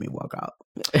that's what made me walk out.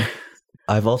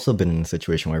 I've also been in a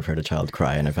situation where I've heard a child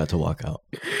cry and I've had to walk out.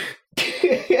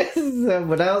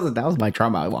 But that was my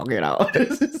trauma walking out.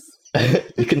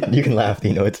 You can laugh,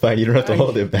 it's fine. You don't have to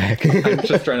hold it back. I'm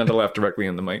just trying not to laugh directly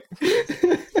in the mic.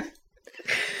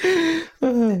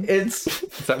 It's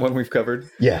Is that one we've covered?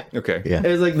 Yeah. Okay. Yeah. it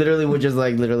was like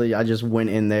literally I just went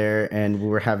in there and we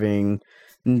were having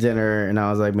dinner, and I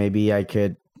was like, maybe I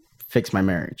could fix my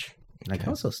marriage. Like,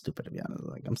 I was so stupid, to be honest.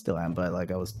 Like, I'm still am, but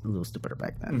like I was a little stupider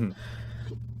back then.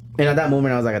 Mhm. And at that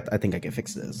moment, I was like, I think I can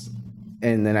fix this.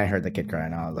 And then I heard the kid cry,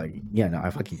 and I was like, yeah, no, I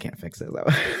fucking can't fix this.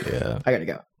 Yeah. I gotta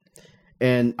go.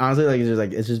 And honestly,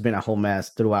 it's just been a whole mess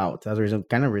throughout. That's the reason,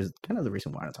 kind of the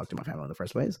reason why I talked to my family in the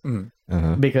first place,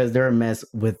 Uh-huh. because they're a mess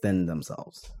within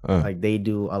themselves. Uh. Like, they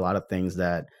do a lot of things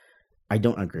that I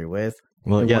don't agree with.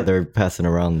 Well, It yeah, worked. they're passing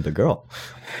around the girl.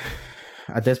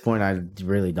 At this point, I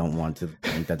really don't want to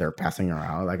think that they're passing her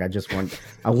out. Like,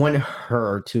 I want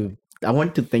her to, I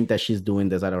want to think that she's doing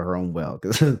this out of her own will.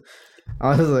 Because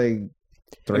I was like,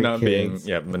 And not being kids.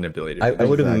 manipulated. I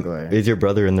would have. Exactly. Is your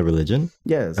brother in the religion?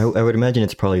 Yes. I would imagine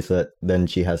it's probably so that then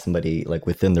she has somebody like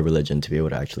within the religion to be able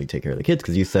to actually take care of the kids.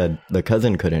 Because you said the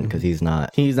cousin couldn't because he's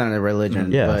not. He's not in a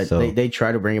religion. Yeah, but so- they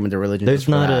try to bring him into religion. There's just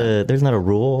for not that. there's not a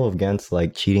rule against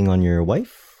like cheating on your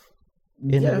wife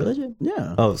in Yeah. that religion.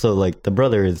 Yeah. Oh, so like the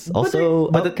brother is also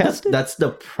outcasted? That's the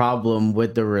problem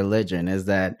with the religion is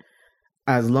that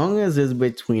as long as it's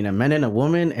between a man and a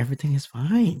woman, everything is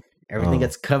fine. Everything Oh.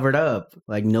 gets covered up.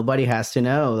 Like nobody has to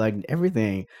know. Like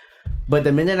everything. But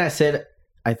the minute I said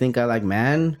I think I like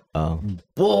man, Oh,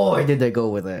 boy, did they go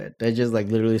with it. They just like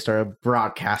literally started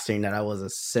broadcasting that I was a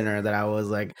sinner, that I was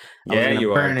like, I was Yeah, gonna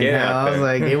you are. burn in Get hell. out I was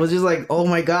there. like, it was just like, oh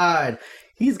my God,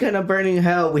 he's gonna burn in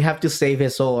hell. We have to save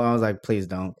his soul. I was like, please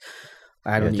don't.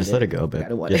 I yeah, don't need just let it go, I but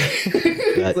don't want just- it.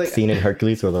 that It's like- scene in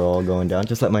Hercules where they're all going down.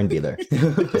 Just let mine be there.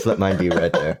 Just let mine be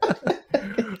right there.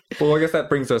 Well, I guess that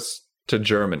brings us to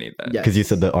Germany then. Yeah. Because you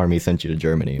said the army sent you to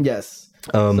Germany. Yes.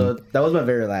 So that was my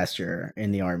very last year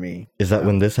in the army. Is that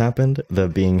when this happened? The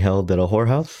being held at a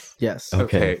whorehouse? Yes.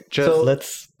 Okay. Just So-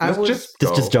 Let's I was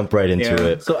just jump right into Yeah.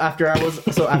 it. so after I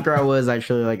was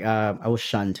actually like I was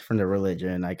shunned from the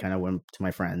religion. I kind of went to my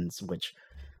friends, which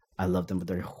I love them, but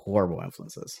they're horrible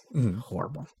influences. Mhm.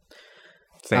 Horrible.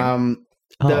 same.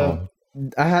 Oh,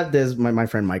 I had this my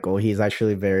friend Michael. He's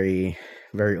actually very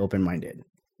very open minded.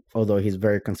 Although he's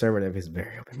very conservative, he's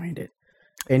very open minded.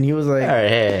 And he was like, all right.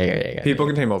 Hey. People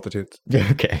contain multitudes.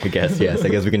 Okay, I guess yes. I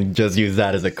guess we can just use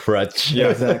that as a crutch. Yeah,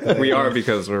 Exactly. we are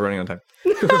because we're running on time.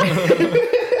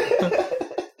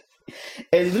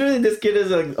 and literally this kid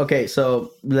is like, okay,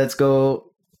 so let's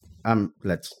go.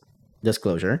 Let's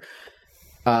disclosure.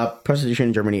 Prostitution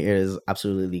in Germany is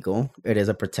absolutely legal. It is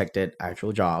a protected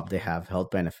actual job. They have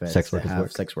health benefits. Sex work They is have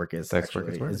work. Sex work is Sex work is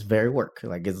actually- work. It's very work.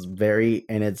 Like it's very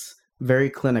and it's very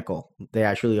clinical. They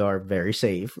actually are very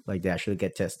safe. Like they actually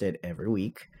get tested every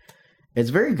week. It's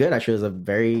very good. Actually, it's a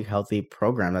very healthy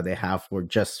program that they have for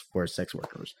sex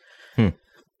workers. Hmm.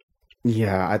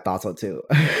 Yeah, I thought so too.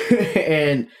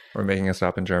 And We're making a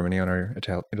stop in Germany on our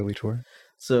Italy tour.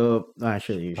 so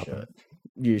actually, you should.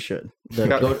 You should. We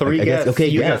got Go- three I guess- guests. okay,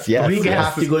 you yes, have, yes, you yes.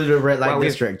 have to go to the red light Wow, we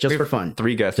have- district just we for have fun.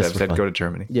 3 guests Just have for said fun. go to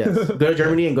Germany. Yes, go to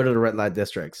Germany and go to the red light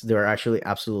districts. They're actually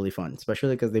absolutely fun,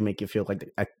 especially because they make you feel like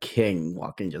a king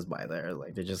walking just by there.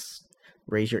 Like they just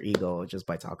raise your ego just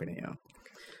by talking to you.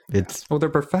 It's Well, they're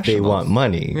professionals. they want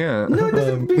money. Yeah. No, it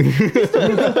doesn't.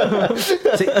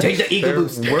 Take the ego They're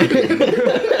boost. working.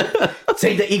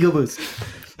 Take the ego boost.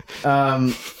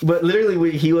 But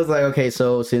literally, he was like, okay,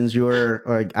 so since you're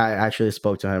like, I actually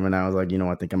spoke to him and I was like,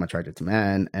 I think I'm attracted to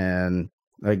men, and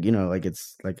like, like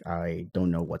it's like I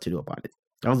don't know what to do about it.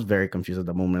 I was very confused at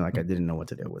the moment, like I didn't know what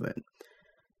to do with it.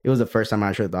 It was the first time I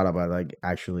actually thought about like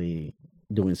actually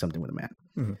doing something with a man.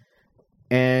 Mhm.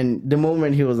 And the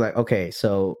moment he was like, okay,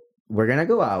 so we're gonna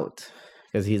go out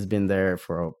because he's been there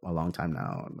for a long time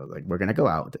now. I was like, we're gonna go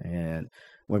out and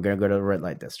we're gonna go to the red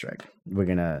light district. We're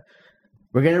gonna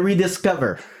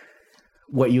rediscover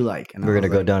what you like. And I We're gonna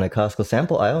was go like, down a Costco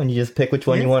sample aisle and you just pick which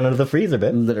one you want out of the freezer,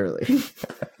 babe. literally.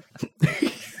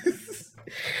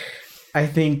 I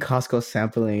think Costco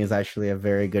sampling is actually a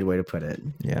very good way to put it.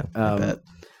 Yeah, I bet.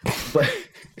 But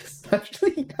it's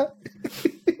actually not.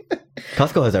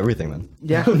 Costco has everything, man.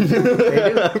 Yeah, they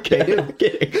do. Okay, They do. I'm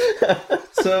kidding.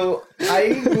 So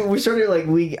we started like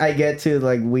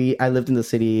I lived in the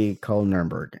city called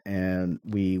Nuremberg, and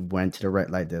we went to the red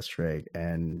light district,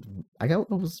 and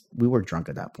we were drunk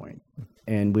at that point,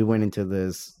 and we went into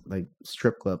this like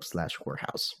strip club /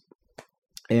 whorehouse,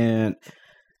 and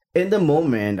in the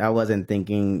moment I wasn't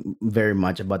thinking very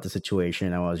much about the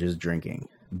situation. I was just drinking.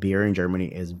 Beer in Germany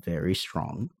is very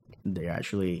strong. They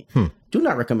actually do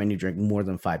not recommend you drink more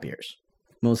than 5 beers.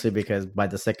 Mostly because by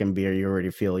the second beer, you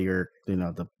already feel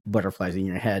the butterflies in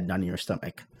your head, not in your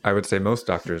stomach. I would say most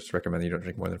doctors recommend you don't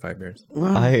drink more than 5 beers.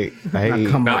 Well, I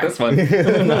come Not on. this one. Not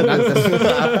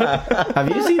this-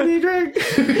 Have you seen me drink?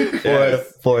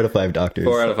 4 out of 5 doctors.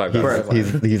 4 out of 5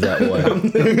 doctors. He's at one. I'm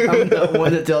the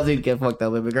one that tells you to get fucked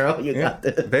up, baby girl. You got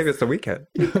this. Babe, it's the weekend.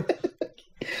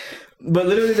 But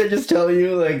literally, they're just telling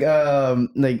you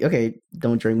okay,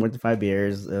 don't drink more than 5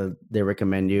 beers. They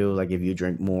recommend you if you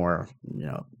drink more,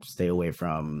 stay away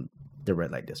from the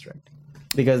red light district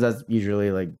because that's usually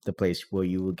the place where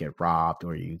you will get robbed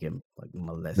or you get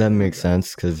molested. That makes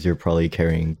sense because you're probably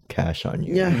carrying cash on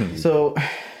you. Yeah. So,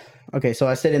 okay, so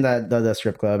I sit in the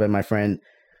strip club, and my friend,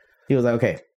 he was like,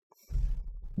 "Okay,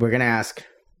 we're gonna ask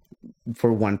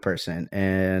for one person,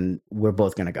 and we're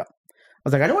both gonna go." I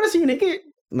was like, "I don't want to see you naked."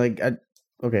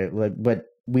 But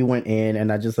we went in,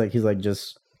 and I just he's like,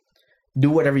 just do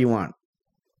whatever you want.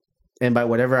 And by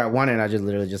whatever I wanted, I just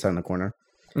literally just sat in the corner.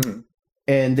 Mhm.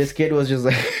 And this kid was just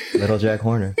like Little Jack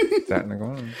Horner. That in the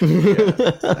corner.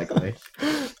 exactly.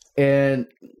 And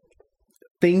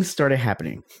things started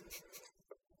happening.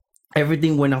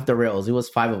 Everything went off the rails. It was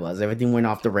 5 of us. Everything went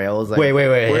off the rails. Like, Wait,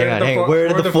 hang on. Where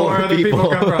did the four other people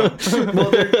come from?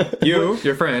 Well, You,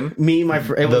 your friend. me, my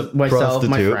friend, it was The myself,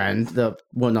 my prostitute?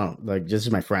 friend.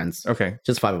 Just my friends. Okay.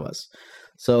 Just 5 of us.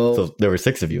 So, So there were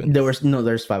 6 of you. there's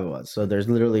 5 of us. So there's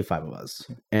literally 5 of us,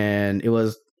 and it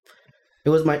was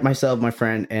myself, my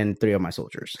friend, and 3 of my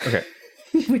soldiers. Okay.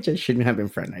 Which I shouldn't have been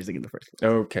fraternizing in the first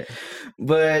place. Okay.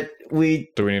 But Do we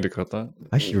need to cut that?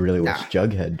 I should really watch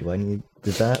Jughead. Do I need?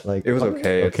 Did that like? It was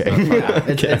okay. Okay.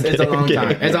 it's a long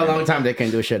time. It's a long time they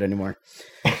can't do shit anymore.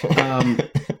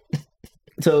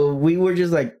 So we were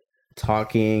just like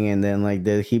talking, and then like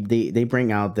they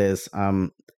bring out this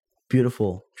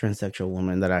beautiful transsexual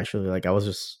woman that actually like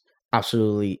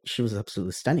she was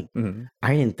absolutely stunning. Mm-hmm.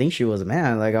 I didn't think she was a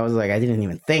man. Like I was like I didn't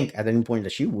even think at any point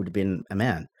that she would have been a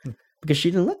man because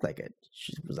she didn't look like it.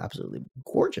 She was absolutely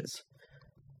gorgeous.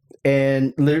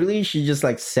 And literally, she just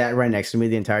like sat right next to me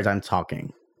the entire time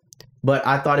talking. But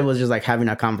I thought it was just like having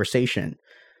a conversation.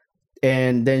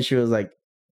 And then she was like,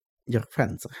 "Your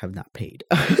friends have not paid."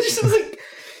 She was like,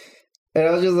 and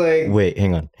I was just like, Wait,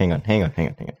 hang on.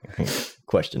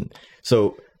 Question.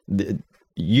 So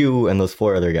you and those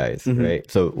 4 other guys, Mhm.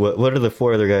 right? So what are the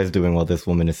 4 other guys doing while this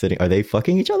woman is sitting? Are they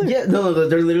fucking each other? "Yeah, no,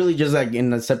 they're literally just like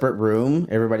in a separate room.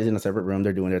 Everybody's in a separate room.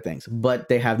 They're doing their things, but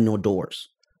they have no doors,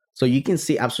 so you can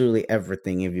see absolutely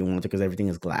everything if you want to, because everything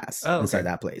is glass inside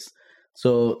that place.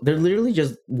 So they're literally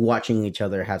just watching each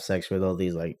other have sex with all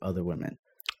these like other women.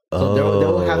 So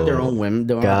they'll have their own women.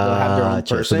 They'll have their own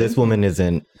person. So this woman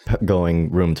isn't going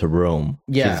room to room.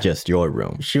 Yeah. She's just your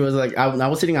room. She was like, I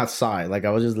was sitting outside. Like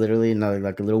I was just literally in a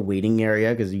little waiting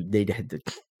area because they had to,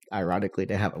 ironically,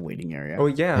 they have a waiting area. Oh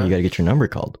yeah. You got to get your number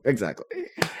called. Exactly.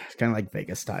 It's kind of like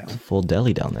Vegas style. Full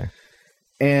deli down there.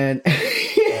 And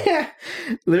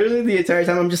literally the entire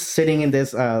time I'm just sitting in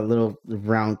this little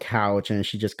round couch, and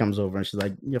she just comes over and she's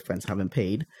like, "Your friends haven't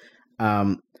paid.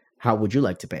 How would you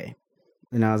like to pay?"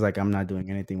 And I was like, "I'm not doing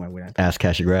anything. Why would I pay?" Ass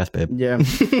cash your grass, babe. Yeah.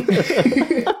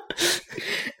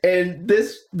 And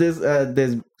this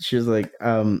she was like,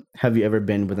 "Have you ever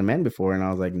been with a man before?" And I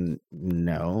was like,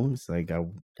 "No." It's like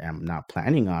I'm not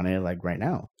planning on it like right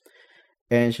now.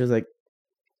 And she was like,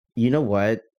 "You know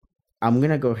what? I'm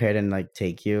gonna go ahead and like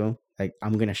take you. Like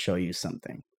I'm gonna show you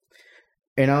something."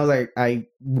 And I was like, I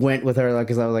went with her like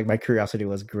because I was like my curiosity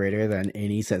was greater than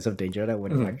any sense of danger that I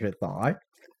would have actually thought.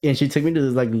 And she took me to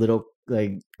this like little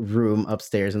like room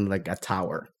upstairs in like a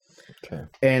tower. Okay.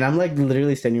 And I'm like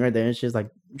literally standing right there, and she's like,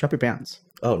 "Drop your pants."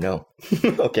 Oh no.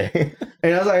 Okay.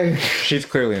 And I was like, She's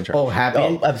clearly in charge. "Oh,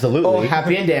 happy, absolutely. oh,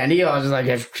 happy and dandy." I was just like,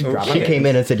 drop my She pants. came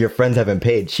in and said, "Your friends haven't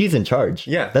paid." She's in charge.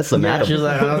 Yeah. That's the Yeah, matter. she was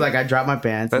like, I was like, I dropped my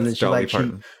pants, and then That's she Dolly like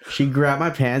Parton. she grabbed my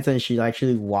pants and she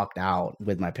actually walked out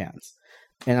with my pants.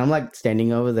 And I'm like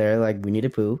standing over there, like, "We need to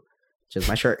poo," just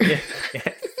my shirt.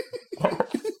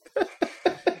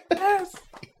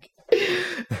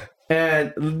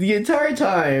 And the entire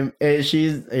time,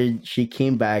 she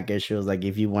came back and she was like,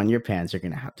 "If you want your pants, you're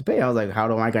gonna have to pay." I was like,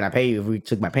 "How am I gonna pay you if we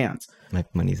took my pants?" My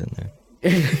money's in there.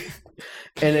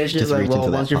 And then she's Just like, reach "Well,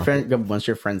 into that once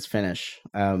your friends finish,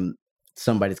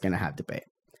 somebody's gonna have to pay."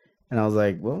 And I was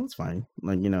like, "Well, it's fine,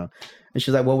 like you know." And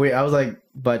she's like, "Well, I was like,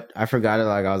 "But I forgot it."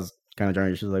 Like I was kind of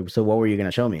drunk. She was like, "So what were you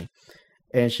gonna show me?"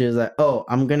 And she was like, "Oh,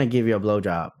 I'm gonna give you a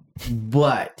blowjob,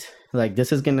 but like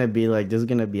this is gonna be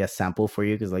a sample for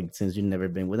you because like since you've never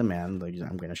been with a man, like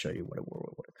I'm gonna show you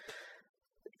what."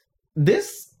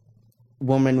 This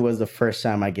woman was the first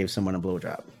time I gave someone a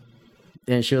blowjob,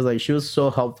 and she was so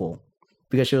helpful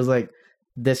because she was like,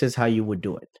 "This is how you would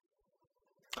do it."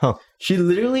 Huh. She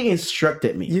literally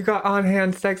instructed me. You got on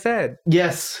hand sex ed.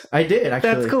 Yes, I did.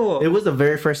 Actually, That's cool. It was the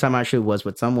very first time I actually was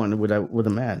with someone with a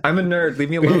man. I'm a nerd. Leave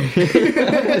me alone.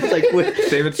 It's like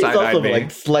David he's also side-eyed me.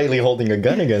 like slightly holding a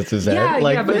gun against his head. Yeah,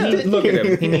 like, yeah, but look at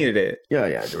him. He needed it. Yeah,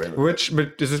 really.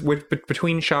 But is this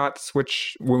between shots?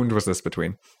 Which wound was this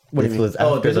between? What do This you mean? was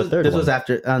after the third This was one.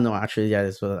 after. No, actually, yeah,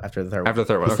 this was after the third. After the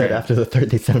third one. He said Okay. after the third,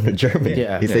 they sent him to Germany.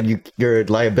 Yeah. He said you're a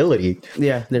liability. one.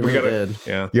 Yeah, they We really gotta. did.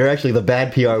 Yeah. You're actually the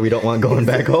bad PR we don't want going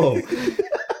back home.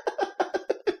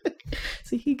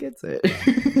 See, he gets it.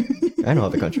 I know how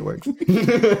the country works.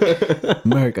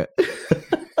 America.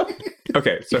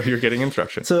 Okay, so you're getting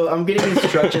instructions. So I'm getting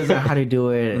instructions on how to do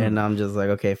it, and I'm just like,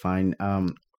 okay, fine.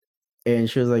 And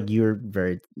she was like, "You're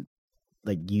very,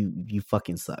 like, you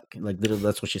fucking suck." Like, literally,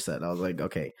 that's what she said. I was like,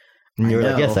 okay. And you're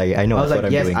like, yes, I know. I was That's like, what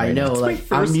I'm yes, doing I right know. now. Like,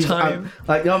 first time.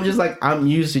 I'm just like, I'm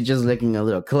used to just licking a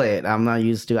little clit. I'm not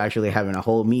used to actually having a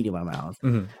whole meat in my mouth.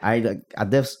 Mhm. I like at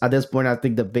this point, I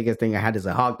think the biggest thing I had is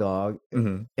a hot dog,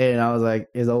 Mhm. and I was like,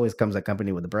 it always comes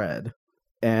accompanied with the bread,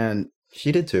 and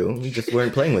She did too. We just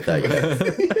weren't playing with that yet.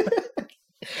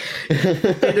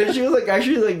 and then she was like,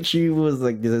 actually, like she was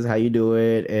like, this is how you do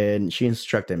it, and she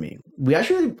instructed me. We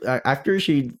actually after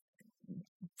she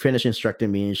finished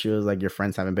instructing me, and she was like, your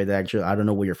friends haven't paid the extra. I don't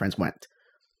know where your friends went.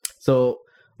 So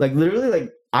like literally,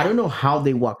 like I don't know how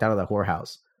they walked out of the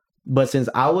whorehouse, but since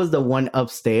I was the one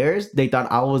upstairs, they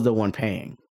thought I was the one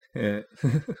paying. Yeah.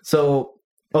 So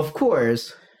of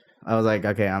course, I was like,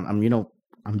 okay,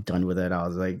 I'm done with it. I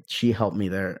was like, she helped me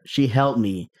there. She helped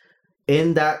me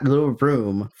in that little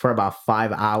room for about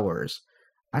 5 hours.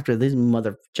 After these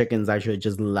mother chickens actually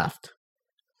just left,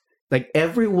 like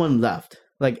everyone left.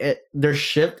 Like their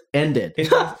shift ended.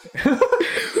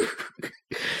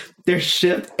 Their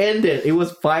shift ended. It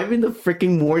was 5 in the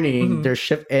freaking morning. Mhm. Their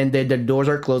shift ended. The doors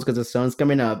are closed because the sun's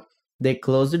coming up. They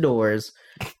close the doors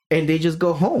and they just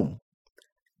go home.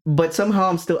 But somehow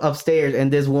I'm still upstairs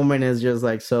and this woman is just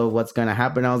like, so what's gonna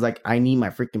happen? I was like, I need my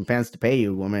freaking pants to pay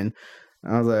you, woman.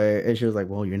 I was like, and she was like,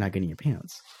 well, you're not getting your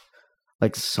pants.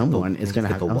 Like someone is gonna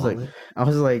have. I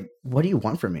was like, what do you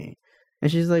want from me?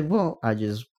 And she's like, well,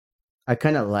 I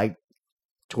kind of like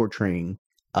torturing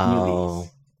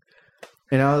newbies.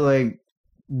 And I was like,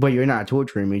 but you're not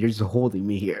torturing me. You're just holding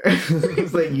me here.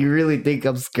 It's like, you really think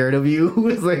I'm scared of you?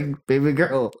 It's like, baby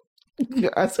girl,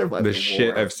 I survived The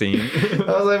shit I've seen.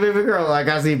 I was like, baby girl, like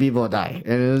I see people die.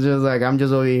 And it was just like, I'm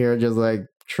just over here, just like,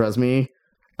 trust me.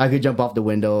 I could jump off the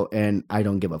window and I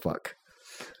don't give a fuck.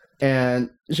 And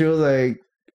she was like,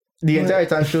 the entire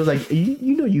time she was like,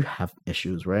 you know you have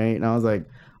issues, right? And I was like,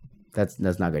 let's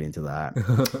not get into that.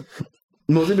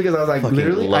 Mostly because I was like, Fucking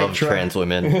literally, love trans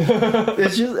women.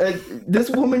 It's just this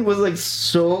woman was like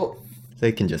so.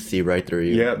 They can just see right through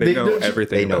you. Yeah, they know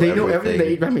everything. They know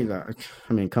everything.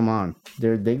 I mean, come on,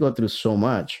 they go through so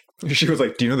much. She was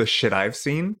like, "Do you know the shit I've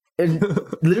seen?" And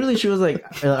literally, she was like,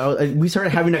 "We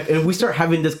started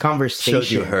having this conversation."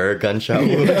 Showed you her gunshot.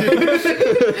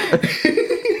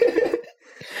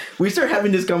 We start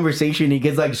having this conversation. It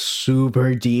gets like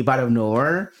super deep out of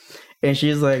nowhere, and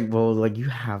she's like, "Well, like you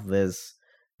have this.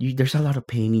 There's a lot of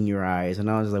pain in your eyes." And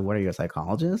I was like, "What are you, a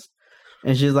psychologist?"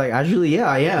 And she's like, "Actually, yeah,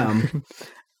 I am."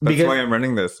 That's why I'm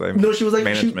running this. She was like,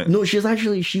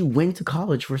 management. she went to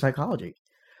college for psychology.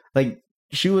 Like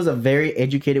she was a very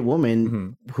educated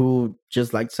woman who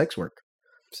just liked sex work.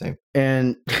 Same.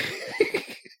 And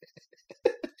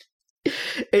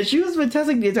and she was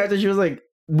fantastic the entire time. She was like,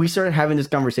 we started having this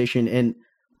conversation and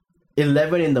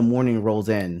 11 in the morning rolls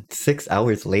in. 6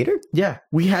 hours later? Yeah.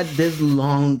 We had this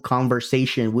long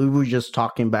conversation. We were just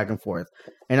talking back and forth.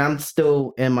 And I'm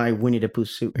still in my Winnie the Pooh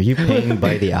suit. Are you paying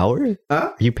by the hour?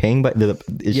 Huh? Are you paying by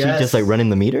is she just like running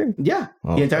the meter? Yeah.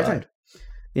 Oh, the entire God. time.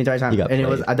 The entire time. And played. it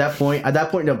was at that point,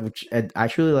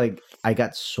 actually, like, I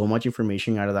got so much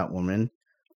information out of that woman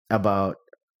about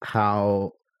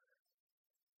how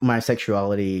my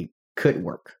sexuality could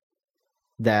work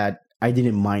that I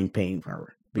didn't mind paying for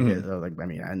her. Because I was like, I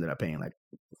mean, I ended up paying like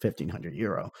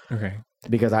 €1,500. Okay.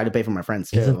 Because I had to pay for my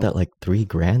friends too. Isn't that like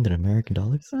 $3,000 in American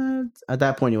dollars? At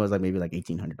that point, it was like maybe like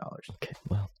 $1,800. Okay,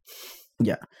 well.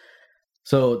 Yeah.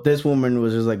 So this woman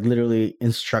was just like literally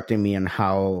instructing me on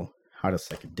how to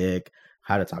suck a dick,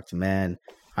 how to talk to men,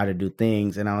 how to do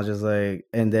things. And I was just like,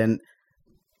 and then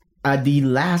at the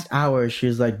last hour, she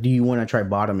was like, do you want to try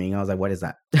bottoming? I was like, what is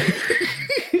that?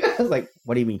 I was like,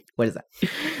 what do you mean? What is that?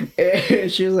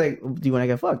 And she was like, do you want to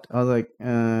get fucked? I was like, I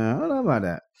don't know about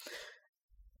that.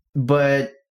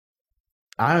 But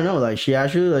I don't know. Like, she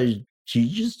actually, like, she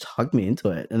just talked me into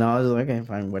it. And I was like, okay,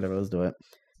 fine, whatever, let's do it.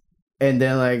 And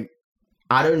then, like,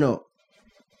 I don't know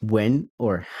when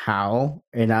or how.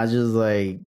 And I was just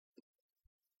like,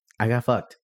 I got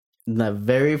fucked. The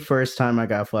very first time I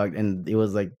got fucked. And it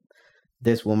was like,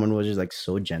 this woman was just like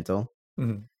so gentle.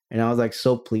 Mm-hmm. And I was like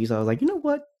so pleased. I was like, you know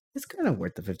what? It's kind of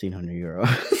worth the €1,500.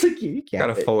 I was like, you got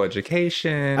a full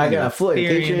education. I got a full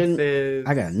education.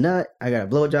 I got a nut. I got a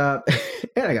blowjob.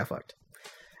 And I got fucked.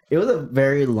 It was a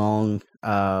very long,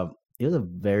 actually,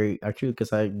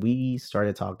 because we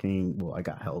started talking, well, I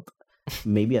got help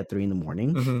maybe at 3 a.m.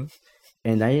 Mm-hmm.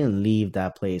 And I didn't leave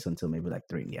that place until maybe like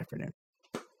 3 p.m.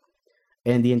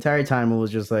 And the entire time it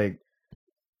was just like,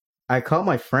 I called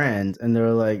my friends and they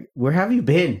were like, where have you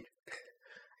been?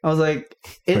 I was like,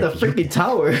 in the freaking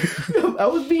tower. I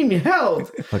was being held.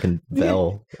 Fucking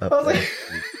bell. I was like,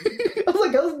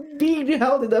 I was being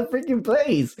held in that freaking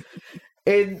place.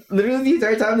 And literally the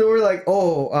entire time they were like,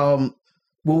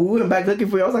 When we went back looking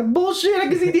for you, I was like, bullshit, I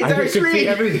can see the entire street.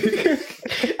 I can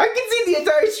see the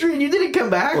entire street. You didn't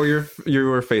come back. Or you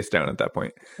were face down at that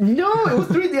point. No, it was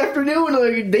 3 PM.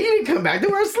 Like, they didn't come back. They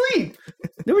were asleep.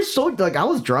 They were so, like, I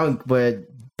was drunk, but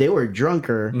they were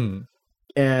drunker. Mm.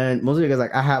 And mostly because,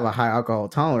 like, I have a high alcohol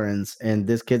tolerance, and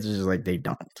this kid's just like, they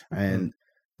don't. And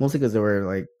mostly because they were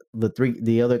like,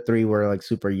 the other 3 were like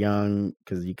super young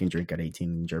because you can drink at 18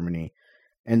 in Germany.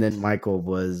 And then Michael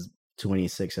was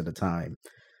 26 at the time.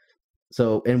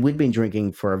 So, and we'd been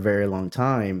drinking for a very long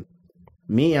time.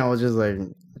 Me, I was just like,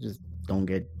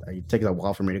 it takes a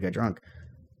while for me to get drunk.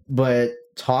 But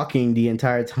talking the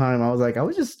entire time, I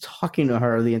was just talking to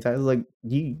her the entire, I was like,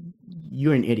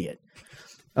 you're an idiot.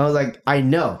 I was like, I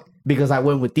know, because I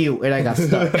went with you and I got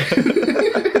stuck.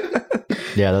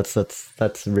 Yeah,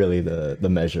 that's really the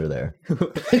measure there.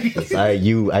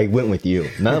 I went with you.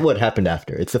 Not what happened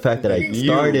after. It's the fact that I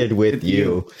started with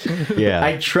you. Yeah.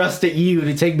 I trusted you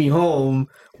to take me home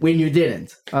when you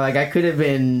didn't. Like, I could have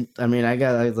been, I mean, I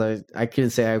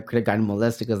couldn't say I could have gotten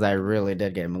molested because I really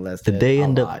did get molested. Did they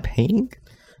end up paying?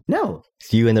 No.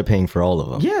 So you ended up paying for all of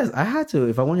them? Yes, I had to.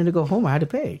 If I wanted to go home, I had to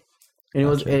pay. And it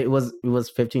was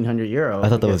 1,500 euros. I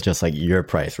thought that was just like your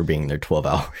price for being there 12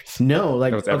 hours. No,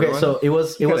 like, okay, so it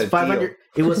was 500.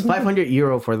 It was 500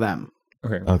 euro for them.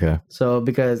 Okay. So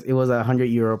because it was 100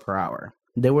 euro per hour,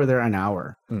 they were there an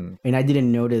hour, and I didn't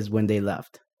notice when they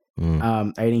left.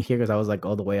 I didn't hear because I was like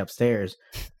all the way upstairs,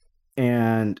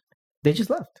 and they just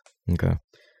left. Okay.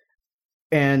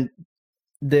 And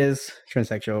this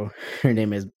transsexual,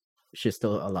 she's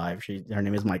still alive. Her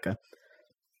name is Micah.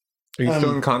 Are you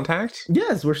still in contact?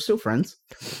 Yes, we're still friends.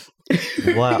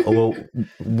 Wow. Well,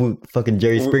 fucking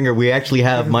Jerry Springer, we actually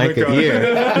have Micah here.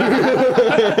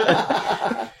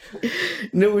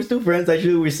 No, we're still friends.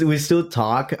 Actually, we still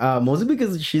talk. Mostly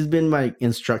because she's been my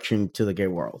instruction to the gay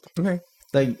world. Okay.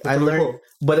 Like, I learned, cool.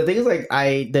 But the thing is, like,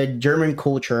 the German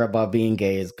culture about being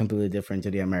gay is completely different to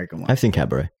the American one. I've seen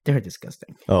Cabaret. They're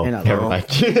disgusting. Oh, never mind.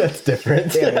 That's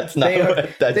different. That's not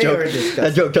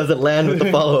that joke doesn't land with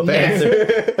the follow-up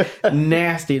answer.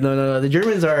 Nasty. No. The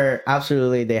Germans are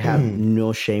absolutely, they have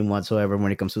no shame whatsoever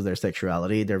when it comes to their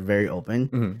sexuality. They're very open.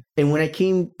 Mm-hmm. And when I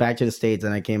came back to the States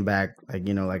and I came back, like,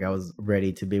 like I was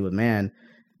ready to be with man,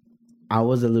 I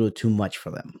was a little too much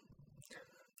for them.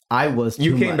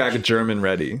 You came back German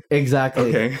ready.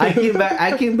 Exactly. Okay.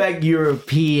 I came back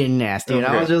European nasty. And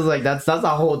I was just like, that's a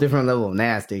whole different level of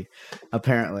nasty,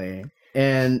 apparently.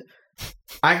 And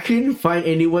I couldn't find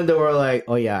anyone that were like,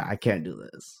 oh yeah, I can't do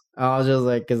this. I was just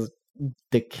like, because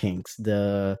the kinks,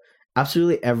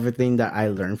 absolutely everything that I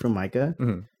learned from Micah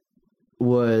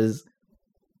was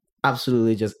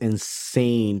absolutely just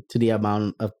insane to the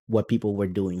amount of what people were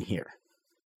doing here.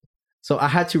 So I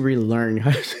had to relearn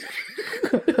how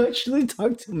to actually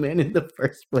talk to men in the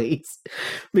first place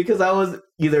because I was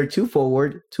either too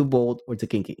forward, too bold, or too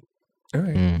kinky. All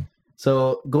right.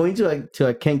 So going to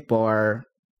a kink bar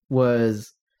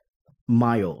was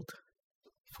mild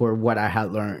for what I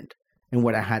had learned and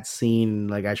what I had seen.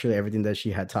 Like, actually everything that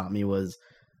she had taught me was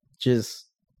just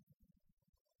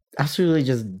absolutely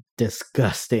just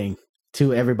disgusting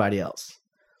to everybody else.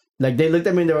 Like, they looked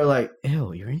at me and they were like,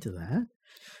 ew, you're into that?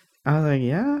 I was like,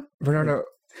 yeah. Bernardo,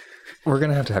 we're going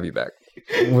to have you back.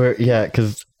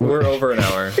 Because we're over an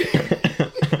hour.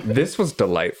 This was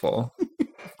delightful.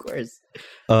 Of course.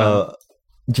 I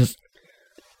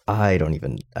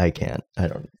can't.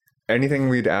 Anything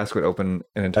we'd ask would open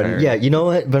an entire... yeah, you know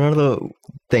what, Bernardo?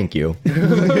 Thank you.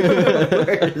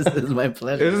 This is my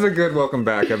pleasure. This is a good welcome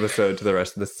back episode to the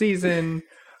rest of the season.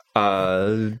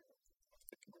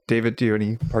 David, do you have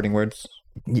any parting words?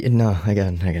 No, I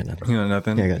got nothing. You got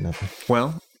nothing? Yeah, I got nothing.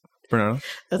 Well, Bernardo,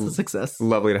 that's a success.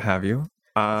 Lovely to have you.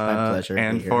 My pleasure.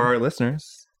 And for our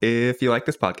listeners, if you like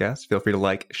this podcast, feel free to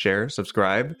like, share,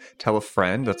 subscribe, tell a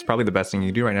friend. That's probably the best thing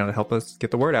you do right now to help us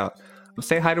get the word out.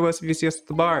 Say hi to us if you see us at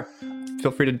the bar.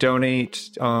 Feel free to donate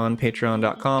on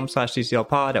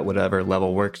patreon.com/CCLpod at whatever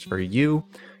level works for you.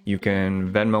 You can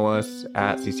Venmo us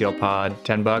at CCLpod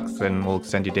 $10 and we'll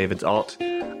send you David's alt.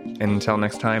 Until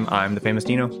next time, I'm the famous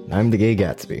Dino. I'm the gay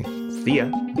Gatsby. See ya.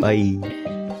 Bye.